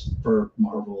announcements for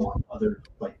Marvel and other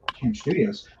like huge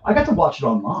studios, I got to watch it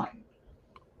online.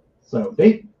 So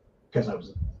because I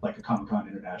was like a Comic Con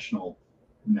International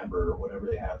member or whatever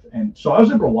they have, and so I was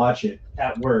able to watch it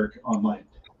at work online.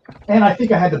 And I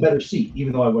think I had the better seat,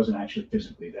 even though I wasn't actually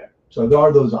physically there. So there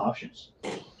are those options.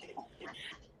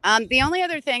 The only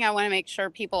other thing I want to make sure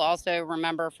people also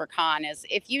remember for con is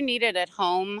if you need it at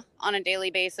home on a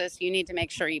daily basis, you need to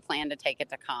make sure you plan to take it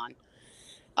to con.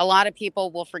 A lot of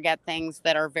people will forget things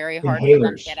that are very hard for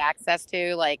them to get access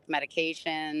to, like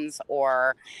medications,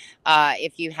 or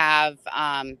if you have,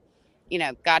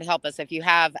 God help us, if you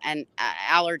have an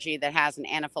allergy that has an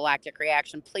anaphylactic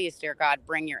reaction, please, dear God,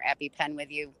 bring your EpiPen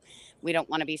with you. We don't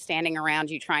want to be standing around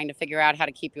you trying to figure out how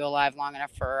to keep you alive long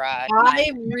enough for.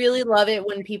 I really love it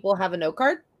when people have a note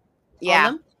card on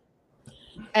them.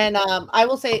 And I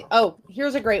will say,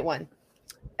 here's a great one.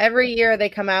 Every year they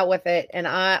come out with it,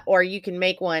 or you can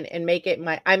make one and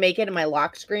I make it in my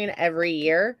lock screen every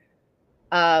year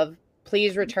of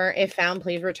please return, if found,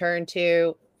 please return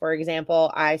to, for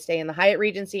example, I stay in the Hyatt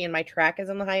Regency and my track is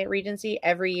in the Hyatt Regency.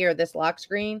 Every year this lock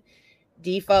screen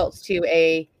defaults to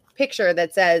a picture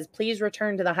that says, please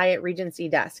return to the Hyatt Regency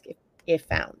desk if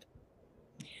found.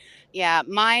 Yeah,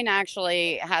 mine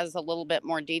actually has a little bit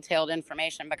more detailed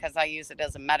information because I use it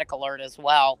as a medical alert as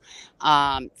well.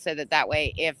 So that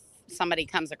way, if somebody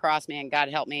comes across me and God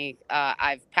help me,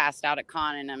 I've passed out at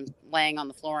con and I'm laying on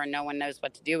the floor and no one knows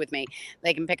what to do with me,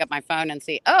 they can pick up my phone and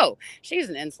see, oh, she's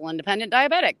an insulin dependent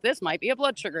diabetic. This might be a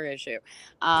blood sugar issue.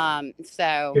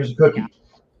 So here's a cookie. Yeah.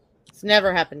 It's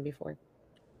never happened before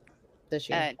this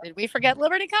year. Did we forget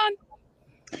Liberty Con?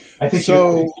 I think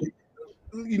so.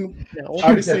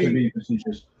 Obviously,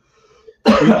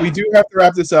 we do have to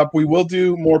wrap this up. We will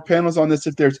do more panels on this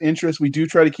if there's interest. We do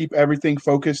try to keep everything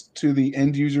focused to the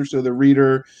end user, so the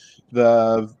reader,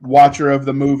 the watcher of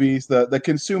the movies, the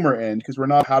consumer end, because we're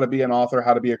not how to be an author,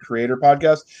 how to be a creator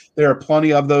podcast. There are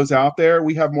plenty of those out there.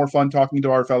 We have more fun talking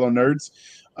to our fellow nerds.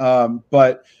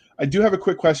 But I do have a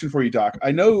quick question for you, Doc.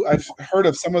 I know I've heard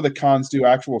of some of the cons do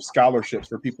actual scholarships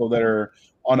for people that are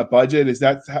on a budget. Is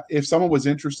that if someone was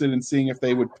interested in seeing if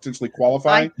they would potentially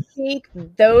qualify? I think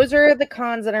those are the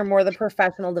cons that are more the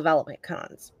professional development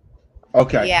cons.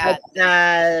 Okay. Yeah.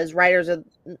 As writers of,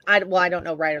 I don't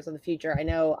know Writers of the Future. I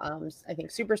know, I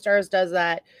think Superstars does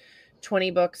that.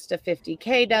 20 books to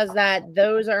 50K does that.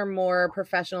 Those are more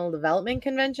professional development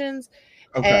conventions.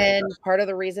 Okay. And part of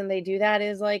the reason they do that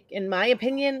is, like, in my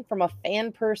opinion, from a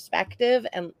fan perspective,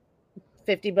 and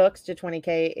 50 books to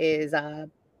 20K is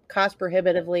cost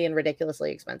prohibitively and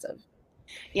ridiculously expensive.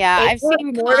 Yeah, I've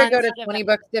seen more to go to 20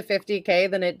 bucks to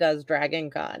 50K than it does Dragon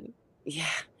Con. Yeah,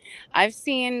 I've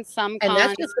seen some cons, and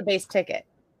that's just the base ticket.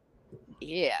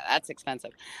 Yeah, that's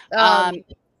expensive. You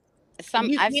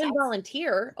can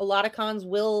volunteer. A lot of cons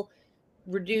will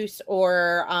reduce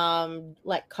or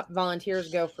let volunteers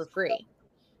go for free.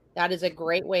 That is a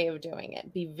great way of doing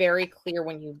it. Be very clear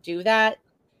when you do that.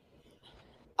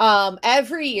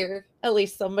 Every year, at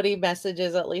least somebody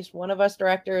messages at least one of us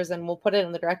directors, and we'll put it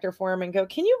in the director forum and go,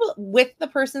 can you, with the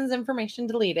person's information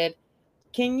deleted,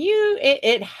 can you,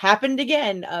 it happened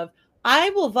again of,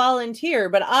 I will volunteer,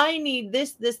 but I need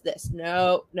this.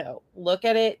 No, look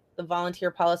at it. The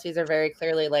volunteer policies are very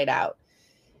clearly laid out.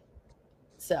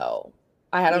 So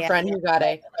I had a friend who got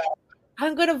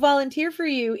I'm going to volunteer for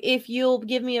you if you'll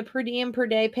give me a per diem per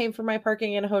day, paying for my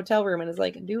parking in a hotel room. And it's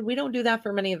like, dude, we don't do that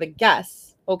for many of the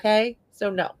guests. Okay. So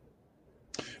no.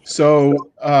 So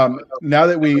now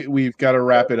that we've got to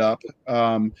wrap it up,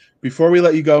 before we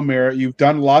let you go, Mira, you've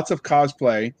done lots of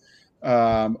cosplay.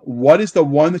 What is the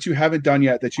one that you haven't done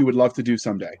yet that you would love to do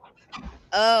someday?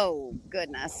 Oh,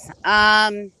 goodness.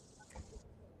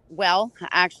 Well,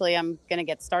 actually, I'm going to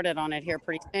get started on it here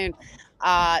pretty soon.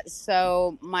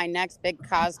 So my next big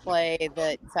cosplay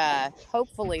that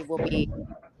hopefully will be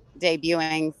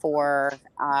debuting for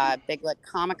Big Lit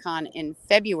Comic-Con in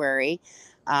February.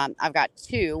 I've got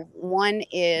two. One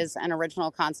is an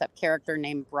original concept character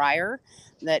named Briar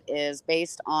that is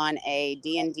based on a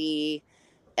D&D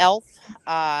elf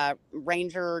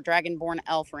ranger, dragonborn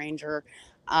elf ranger,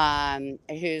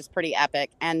 who's pretty epic.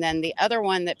 And then the other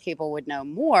one that people would know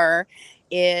more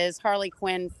is Harley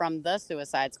Quinn from the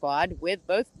Suicide Squad with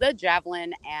both the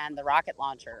javelin and the rocket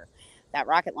launcher. That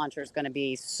rocket launcher is going to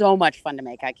be so much fun to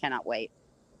make. I cannot wait.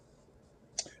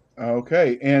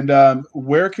 Okay. And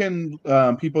where can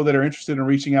people that are interested in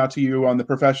reaching out to you on the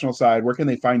professional side, where can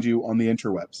they find you on the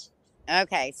interwebs?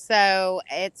 Okay, so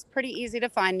it's pretty easy to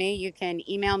find me. You can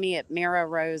email me at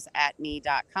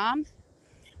mararose@me.com.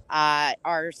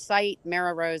 Our site,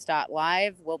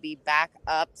 mararose.live, will be back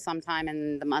up sometime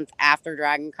in the month after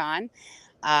DragonCon.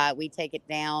 We take it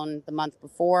down the month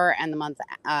before and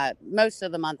most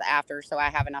of the month after, so I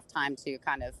have enough time to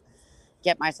kind of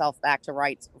get myself back to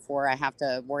rights before I have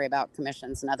to worry about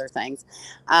commissions and other things.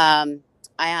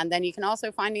 And then you can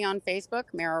also find me on Facebook,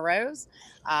 Mara Rose,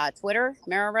 Twitter,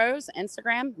 Mara Rose,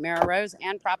 Instagram, Mara Rose,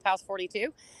 and Prop House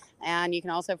 42. And you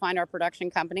can also find our production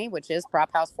company, which is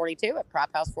Prop House 42 at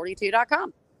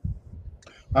prophouse42.com.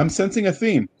 I'm sensing a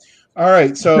theme. All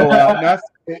right, so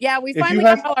yeah, we finally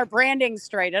got all our branding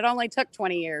straight. It only took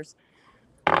 20 years.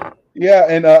 Yeah,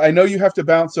 and I know you have to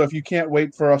bounce, so if you can't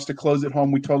wait for us to close at home,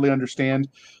 we totally understand,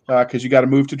 because you got to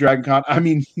move to DragonCon. I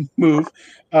mean, move.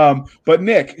 But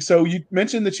Nick, so you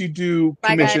mentioned that you do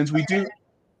commissions. We do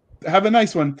have a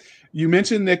nice one. You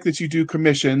mentioned, Nick, that you do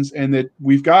commissions, and that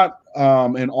we've got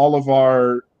in all of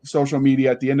our social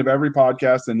media at the end of every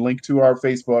podcast and link to our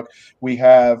Facebook, we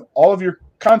have all of your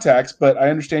contacts, but I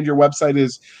understand your website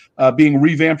is being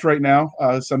revamped right now.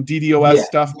 Some DDoS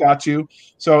stuff got you.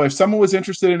 So if someone was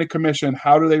interested in a commission,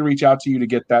 how do they reach out to you to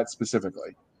get that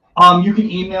specifically? You can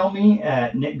email me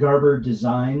at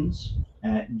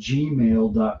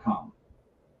nickgarberdesigns@gmail.com.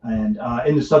 And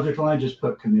in the subject line, just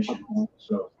put commission,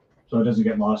 so it doesn't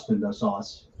get lost in the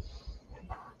sauce.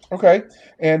 Okay.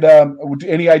 And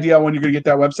any idea when you're going to get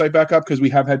that website back up? Because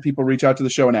we have had people reach out to the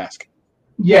show and ask.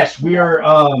 Yes, we are.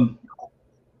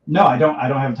 No, I don't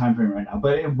have a time frame right now,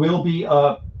 but it will be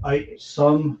up.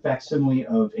 Some facsimile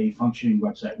of a functioning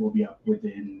website will be up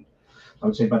within, I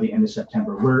would say, by the end of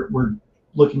September. We're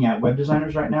looking at web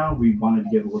designers right now. We wanted to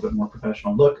give a little bit more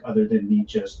professional look, other than me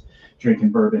just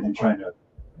drinking bourbon and trying to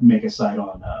make a site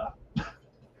on what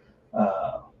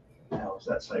the hell is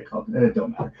that site called? It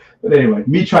don't matter. But anyway,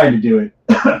 me trying to do it,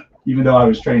 even though I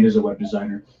was trained as a web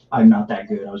designer, I'm not that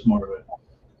good. I was more of a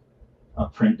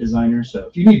print designer. So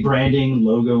if you need branding,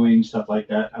 logoing, stuff like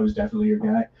that, I was definitely your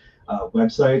guy.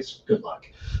 Websites, good luck.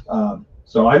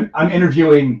 So I'm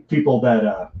interviewing people that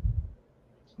are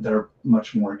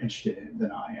much more interested in it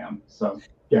than I am. So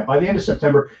yeah, by the end of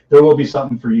September, there will be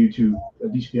something for you to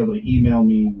at least be able to email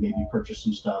me, maybe purchase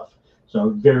some stuff.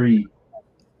 So very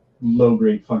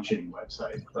low-grade functioning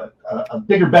website, but a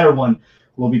bigger, better one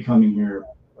will be coming here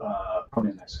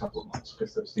probably in the next couple of months,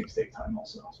 because those things take time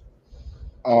also.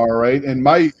 All right. And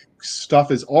my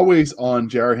stuff is always on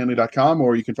jrhenley.com,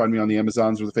 or you can find me on the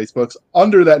Amazons or the Facebooks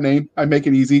under that name. I make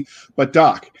it easy. But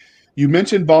Doc, you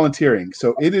mentioned volunteering.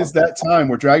 So it is that time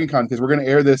where DragonCon, because we're going to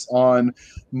air this on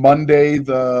Monday,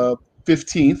 the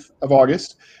 15th of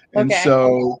August. And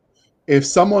so if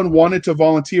someone wanted to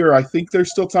volunteer, I think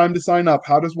there's still time to sign up.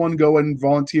 How does one go and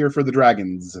volunteer for the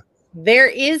Dragons? There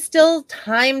is still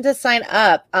time to sign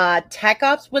up. Tech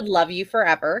Ops would love you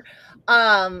forever.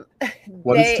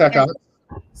 What is Tech Ops?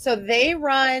 So they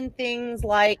run things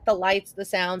like the lights, the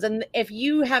sounds, and if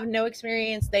you have no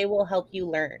experience, they will help you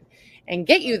learn and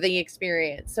get you the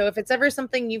experience. So if it's ever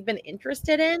something you've been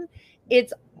interested in,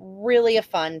 it's really a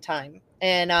fun time,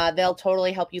 and they'll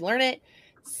totally help you learn it.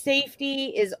 Safety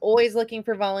is always looking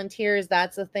for volunteers.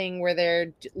 That's a thing where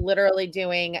they're literally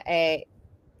doing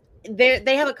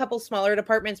they have a couple smaller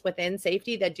departments within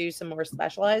safety that do some more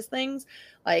specialized things.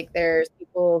 Like there's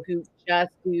people who just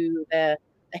do the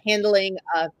handling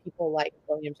of people like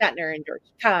William Shatner and George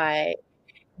Takei.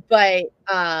 But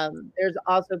there's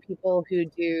also people who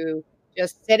do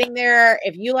just sitting there.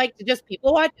 If you like to just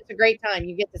people watch, it's a great time.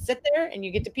 You get to sit there and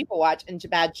you get to people watch and to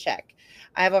badge check.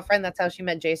 I have a friend, that's how she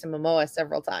met Jason Momoa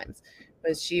several times,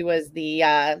 because she was the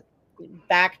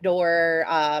backdoor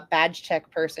badge check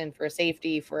person for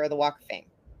safety for the Walk of Fame.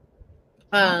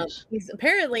 He's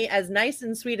apparently as nice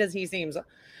and sweet as he seems.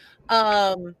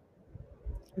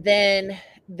 Then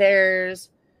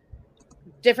there's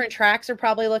different tracks are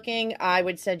probably looking. I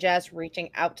would suggest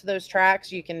reaching out to those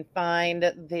tracks. You can find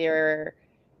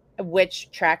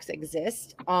which tracks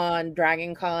exist on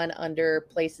DragonCon under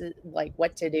places like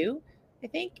what to do, I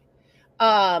think.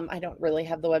 I don't really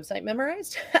have the website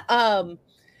memorized.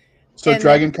 So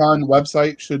DragonCon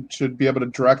website should be able to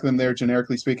direct them there,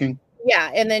 generically speaking.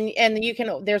 Yeah, and you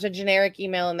can, there's a generic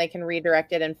email and they can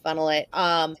redirect it and funnel it.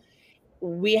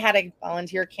 We had a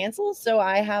volunteer cancel, so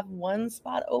I have one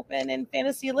spot open in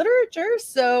fantasy literature.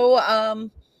 So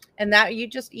and that you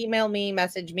just email me,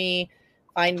 message me,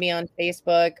 find me on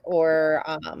Facebook or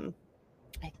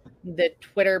the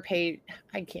Twitter page.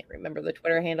 I can't remember the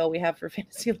Twitter handle we have for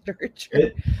fantasy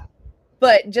literature.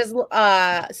 But just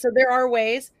so there are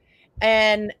ways.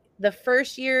 And The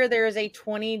first year there is a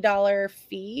 $20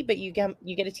 fee, but you get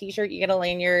a t-shirt, you get a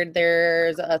lanyard.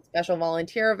 There's a special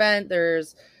volunteer event.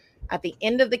 There's at the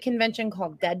end of the convention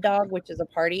called Dead Dog, which is a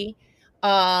party.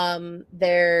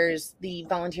 There's the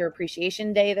volunteer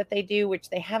appreciation day that they do,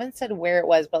 which they haven't said where it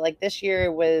was, but like this year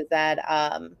it was at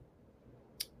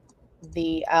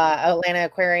the Atlanta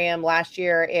Aquarium. Last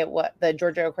year it was the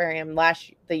Georgia Aquarium.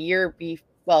 The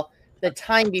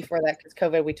time before that, because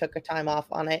COVID, we took a time off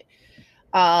on it.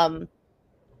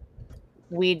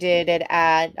 We did it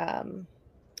at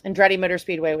Andretti Motor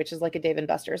Speedway, which is like a Dave &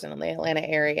 Buster's in the Atlanta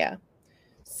area.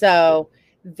 So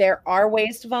there are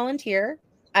ways to volunteer.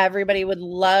 Everybody would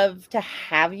love to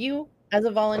have you as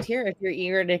a volunteer if you're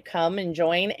eager to come and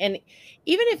join. And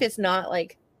even if it's not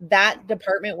like that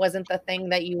department wasn't the thing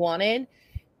that you wanted,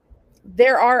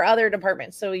 there are other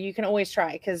departments. So you can always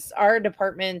try, because our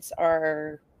departments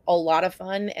are a lot of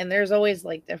fun. And there's always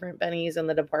like different bennies in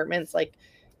the departments. Like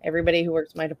everybody who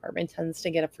works in my department tends to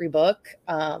get a free book.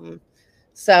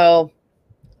 It's a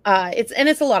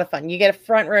lot of fun. You get a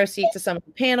front row seat to some of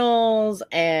the panels,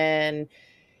 and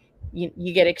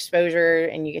you get exposure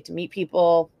and you get to meet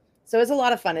people. So it's a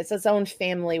lot of fun. It's its own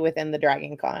family within the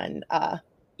Dragon Con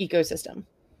ecosystem.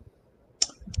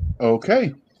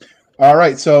 Okay. All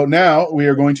right. So now we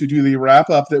are going to do the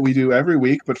wrap up that we do every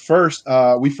week. But first,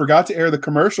 we forgot to air the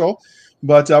commercial,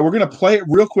 but we're going to play it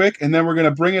real quick, and then we're going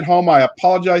to bring it home. I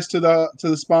apologize to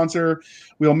the sponsor.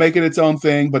 We'll make it its own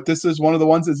thing, but this is one of the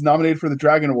ones that's nominated for the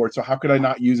Dragon Award. So how could I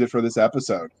not use it for this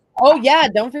episode? Oh yeah.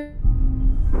 Don't forget.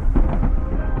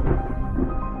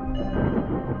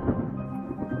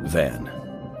 Van,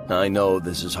 I know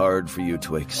this is hard for you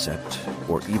to accept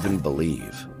or even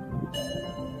believe,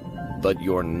 but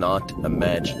you're not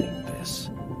imagining this.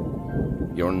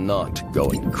 You're not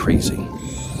going crazy.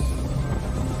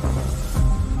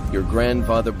 Your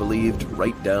grandfather believed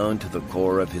right down to the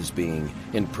core of his being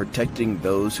in protecting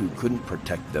those who couldn't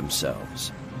protect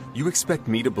themselves. You expect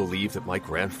me to believe that my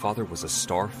grandfather was a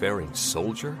star-faring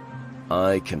soldier?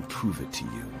 I can prove it to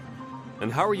you.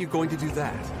 And how are you going to do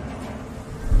that?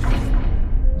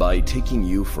 By taking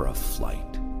you for a flight.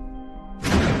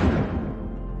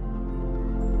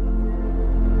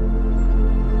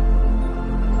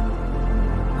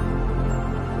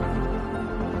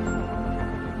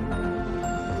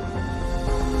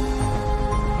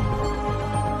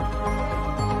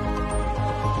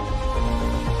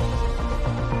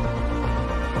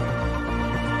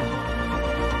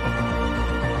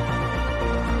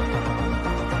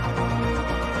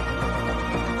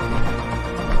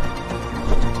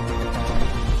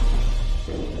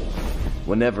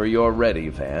 Whenever you're ready,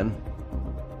 Van.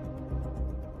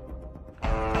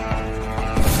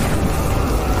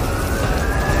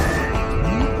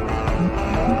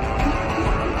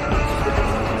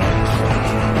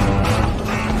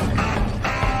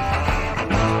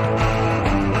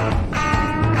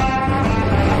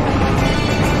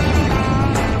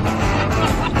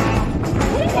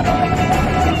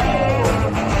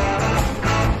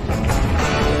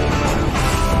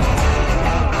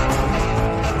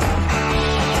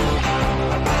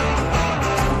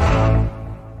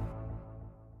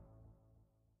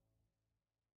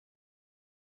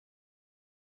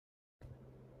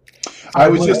 I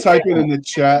was just typing in the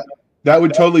chat. That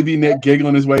would totally be Nick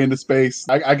giggling his way into space.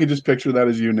 I could just picture that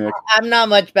as you, Nick. I'm not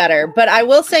much better, but I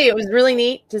will say it was really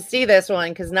neat to see this one,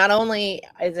 because not only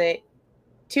is it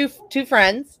two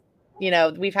friends,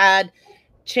 we've had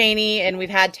Cheney and we've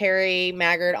had Terry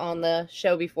Maggard on the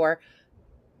show before,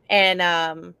 and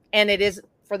it is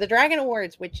for the Dragon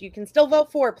Awards, which you can still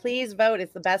vote for. Please vote.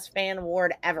 It's the best fan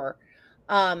award ever.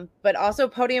 But also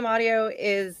Podium Audio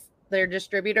is their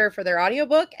distributor for their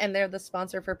audiobook, and they're the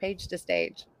sponsor for Page to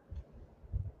Stage.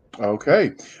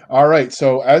 Okay. All right.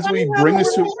 So as we bring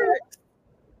this to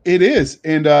it is,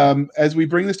 and as we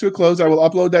bring this to a close, I will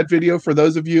upload that video for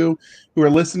those of you who are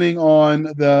listening on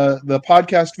the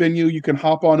podcast venue. You can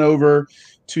hop on over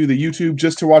to the YouTube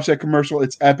just to watch that commercial.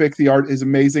 It's epic. The art is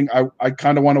amazing. I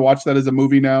kind of want to watch that as a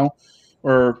movie now,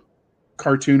 or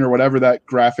cartoon, or whatever that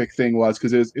graphic thing was,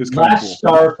 because it was kind of cool.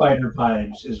 Last Starfighter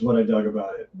Pipes is what I dug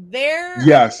about it.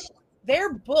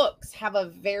 Their books have a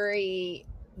very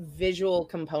visual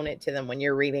component to them when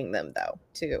you're reading them, though,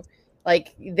 too.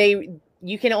 Like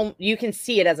you can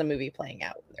see it as a movie playing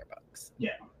out in their books.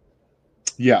 Yeah.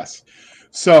 Yes.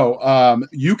 So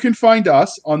you can find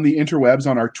us on the interwebs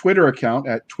on our Twitter account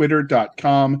at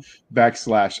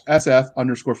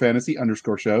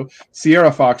twitter.com/SF_fantasy_show, Sierra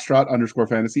Foxtrot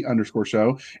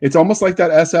 _fantasy_show. It's almost like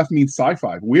that SF means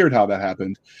sci-fi. Weird how that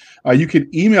happened. You can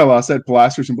email us at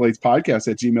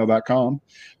blastersandbladespodcast@gmail.com,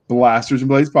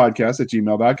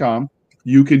 blastersandbladespodcast@gmail.com.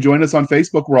 You can join us on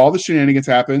Facebook where all the shenanigans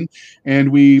happen,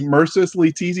 and we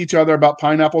mercilessly tease each other about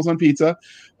pineapples on pizza.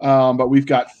 But we've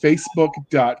got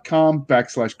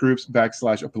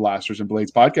facebook.com/groups/a Blasters and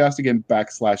Blades podcast. Again,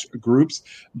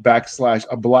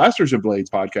 /groups/a Blasters and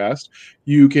Blades podcast.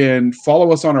 You can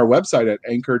follow us on our website at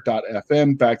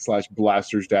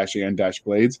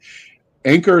anchor.fm/blasters-and-blades.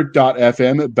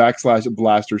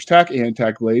 Anchor.fm/blasters tack and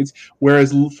tack blades,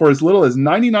 whereas for as little as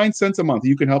 99 cents a month,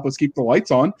 you can help us keep the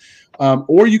lights on.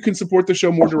 Or you can support the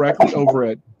show more directly over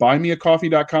at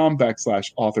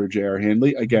buymeacoffee.com/author J.R.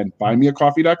 Handley. Again,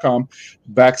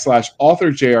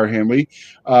 buymeacoffee.com/author J.R. Handley,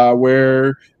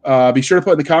 where be sure to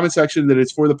put in the comment section that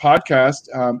it's for the podcast.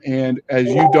 And as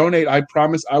you donate, I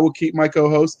promise I will keep my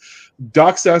co-hosts,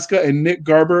 Doc Seska and Nick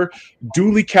Garber,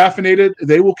 duly caffeinated.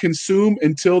 They will consume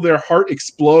until their heart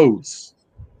explodes.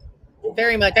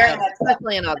 Very much,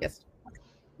 especially in August.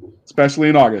 Especially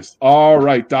in August. All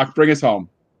right, Doc, bring us home.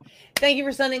 Thank you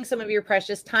for spending some of your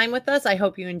precious time with us. I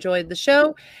hope you enjoyed the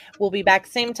show. We'll be back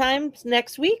same time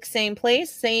next week, same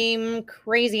place, same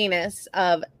craziness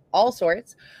of all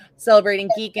sorts, celebrating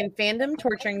geek and fandom,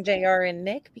 torturing JR and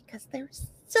Nick because they're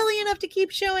silly enough to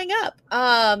keep showing up.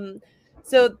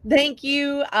 So thank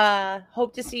you.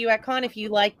 Hope to see you at con. If you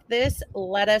liked this,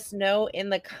 let us know in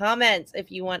the comments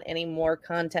if you want any more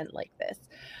content like this.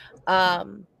 I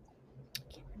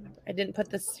didn't put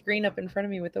the screen up in front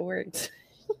of me with the words.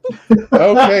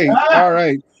 Okay. All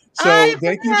right. So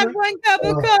thank you. Have one cup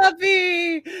of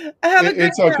coffee.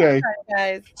 It's okay,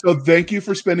 guys. So thank you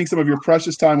for spending some of your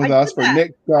precious time with us. For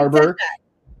Nick Garber. I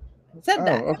said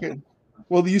that. Okay.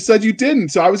 Well, you said you didn't,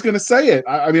 so I was going to say it.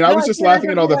 I mean, I was just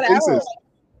laughing at all the faces.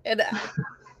 And,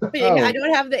 I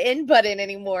don't have the in button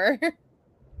anymore.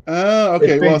 Oh,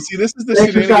 okay. Well, see, this is the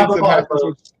shenanigans that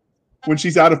happens when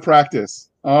she's out of practice.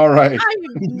 All right.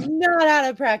 I'm not out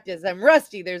of practice. I'm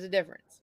rusty. There's a difference.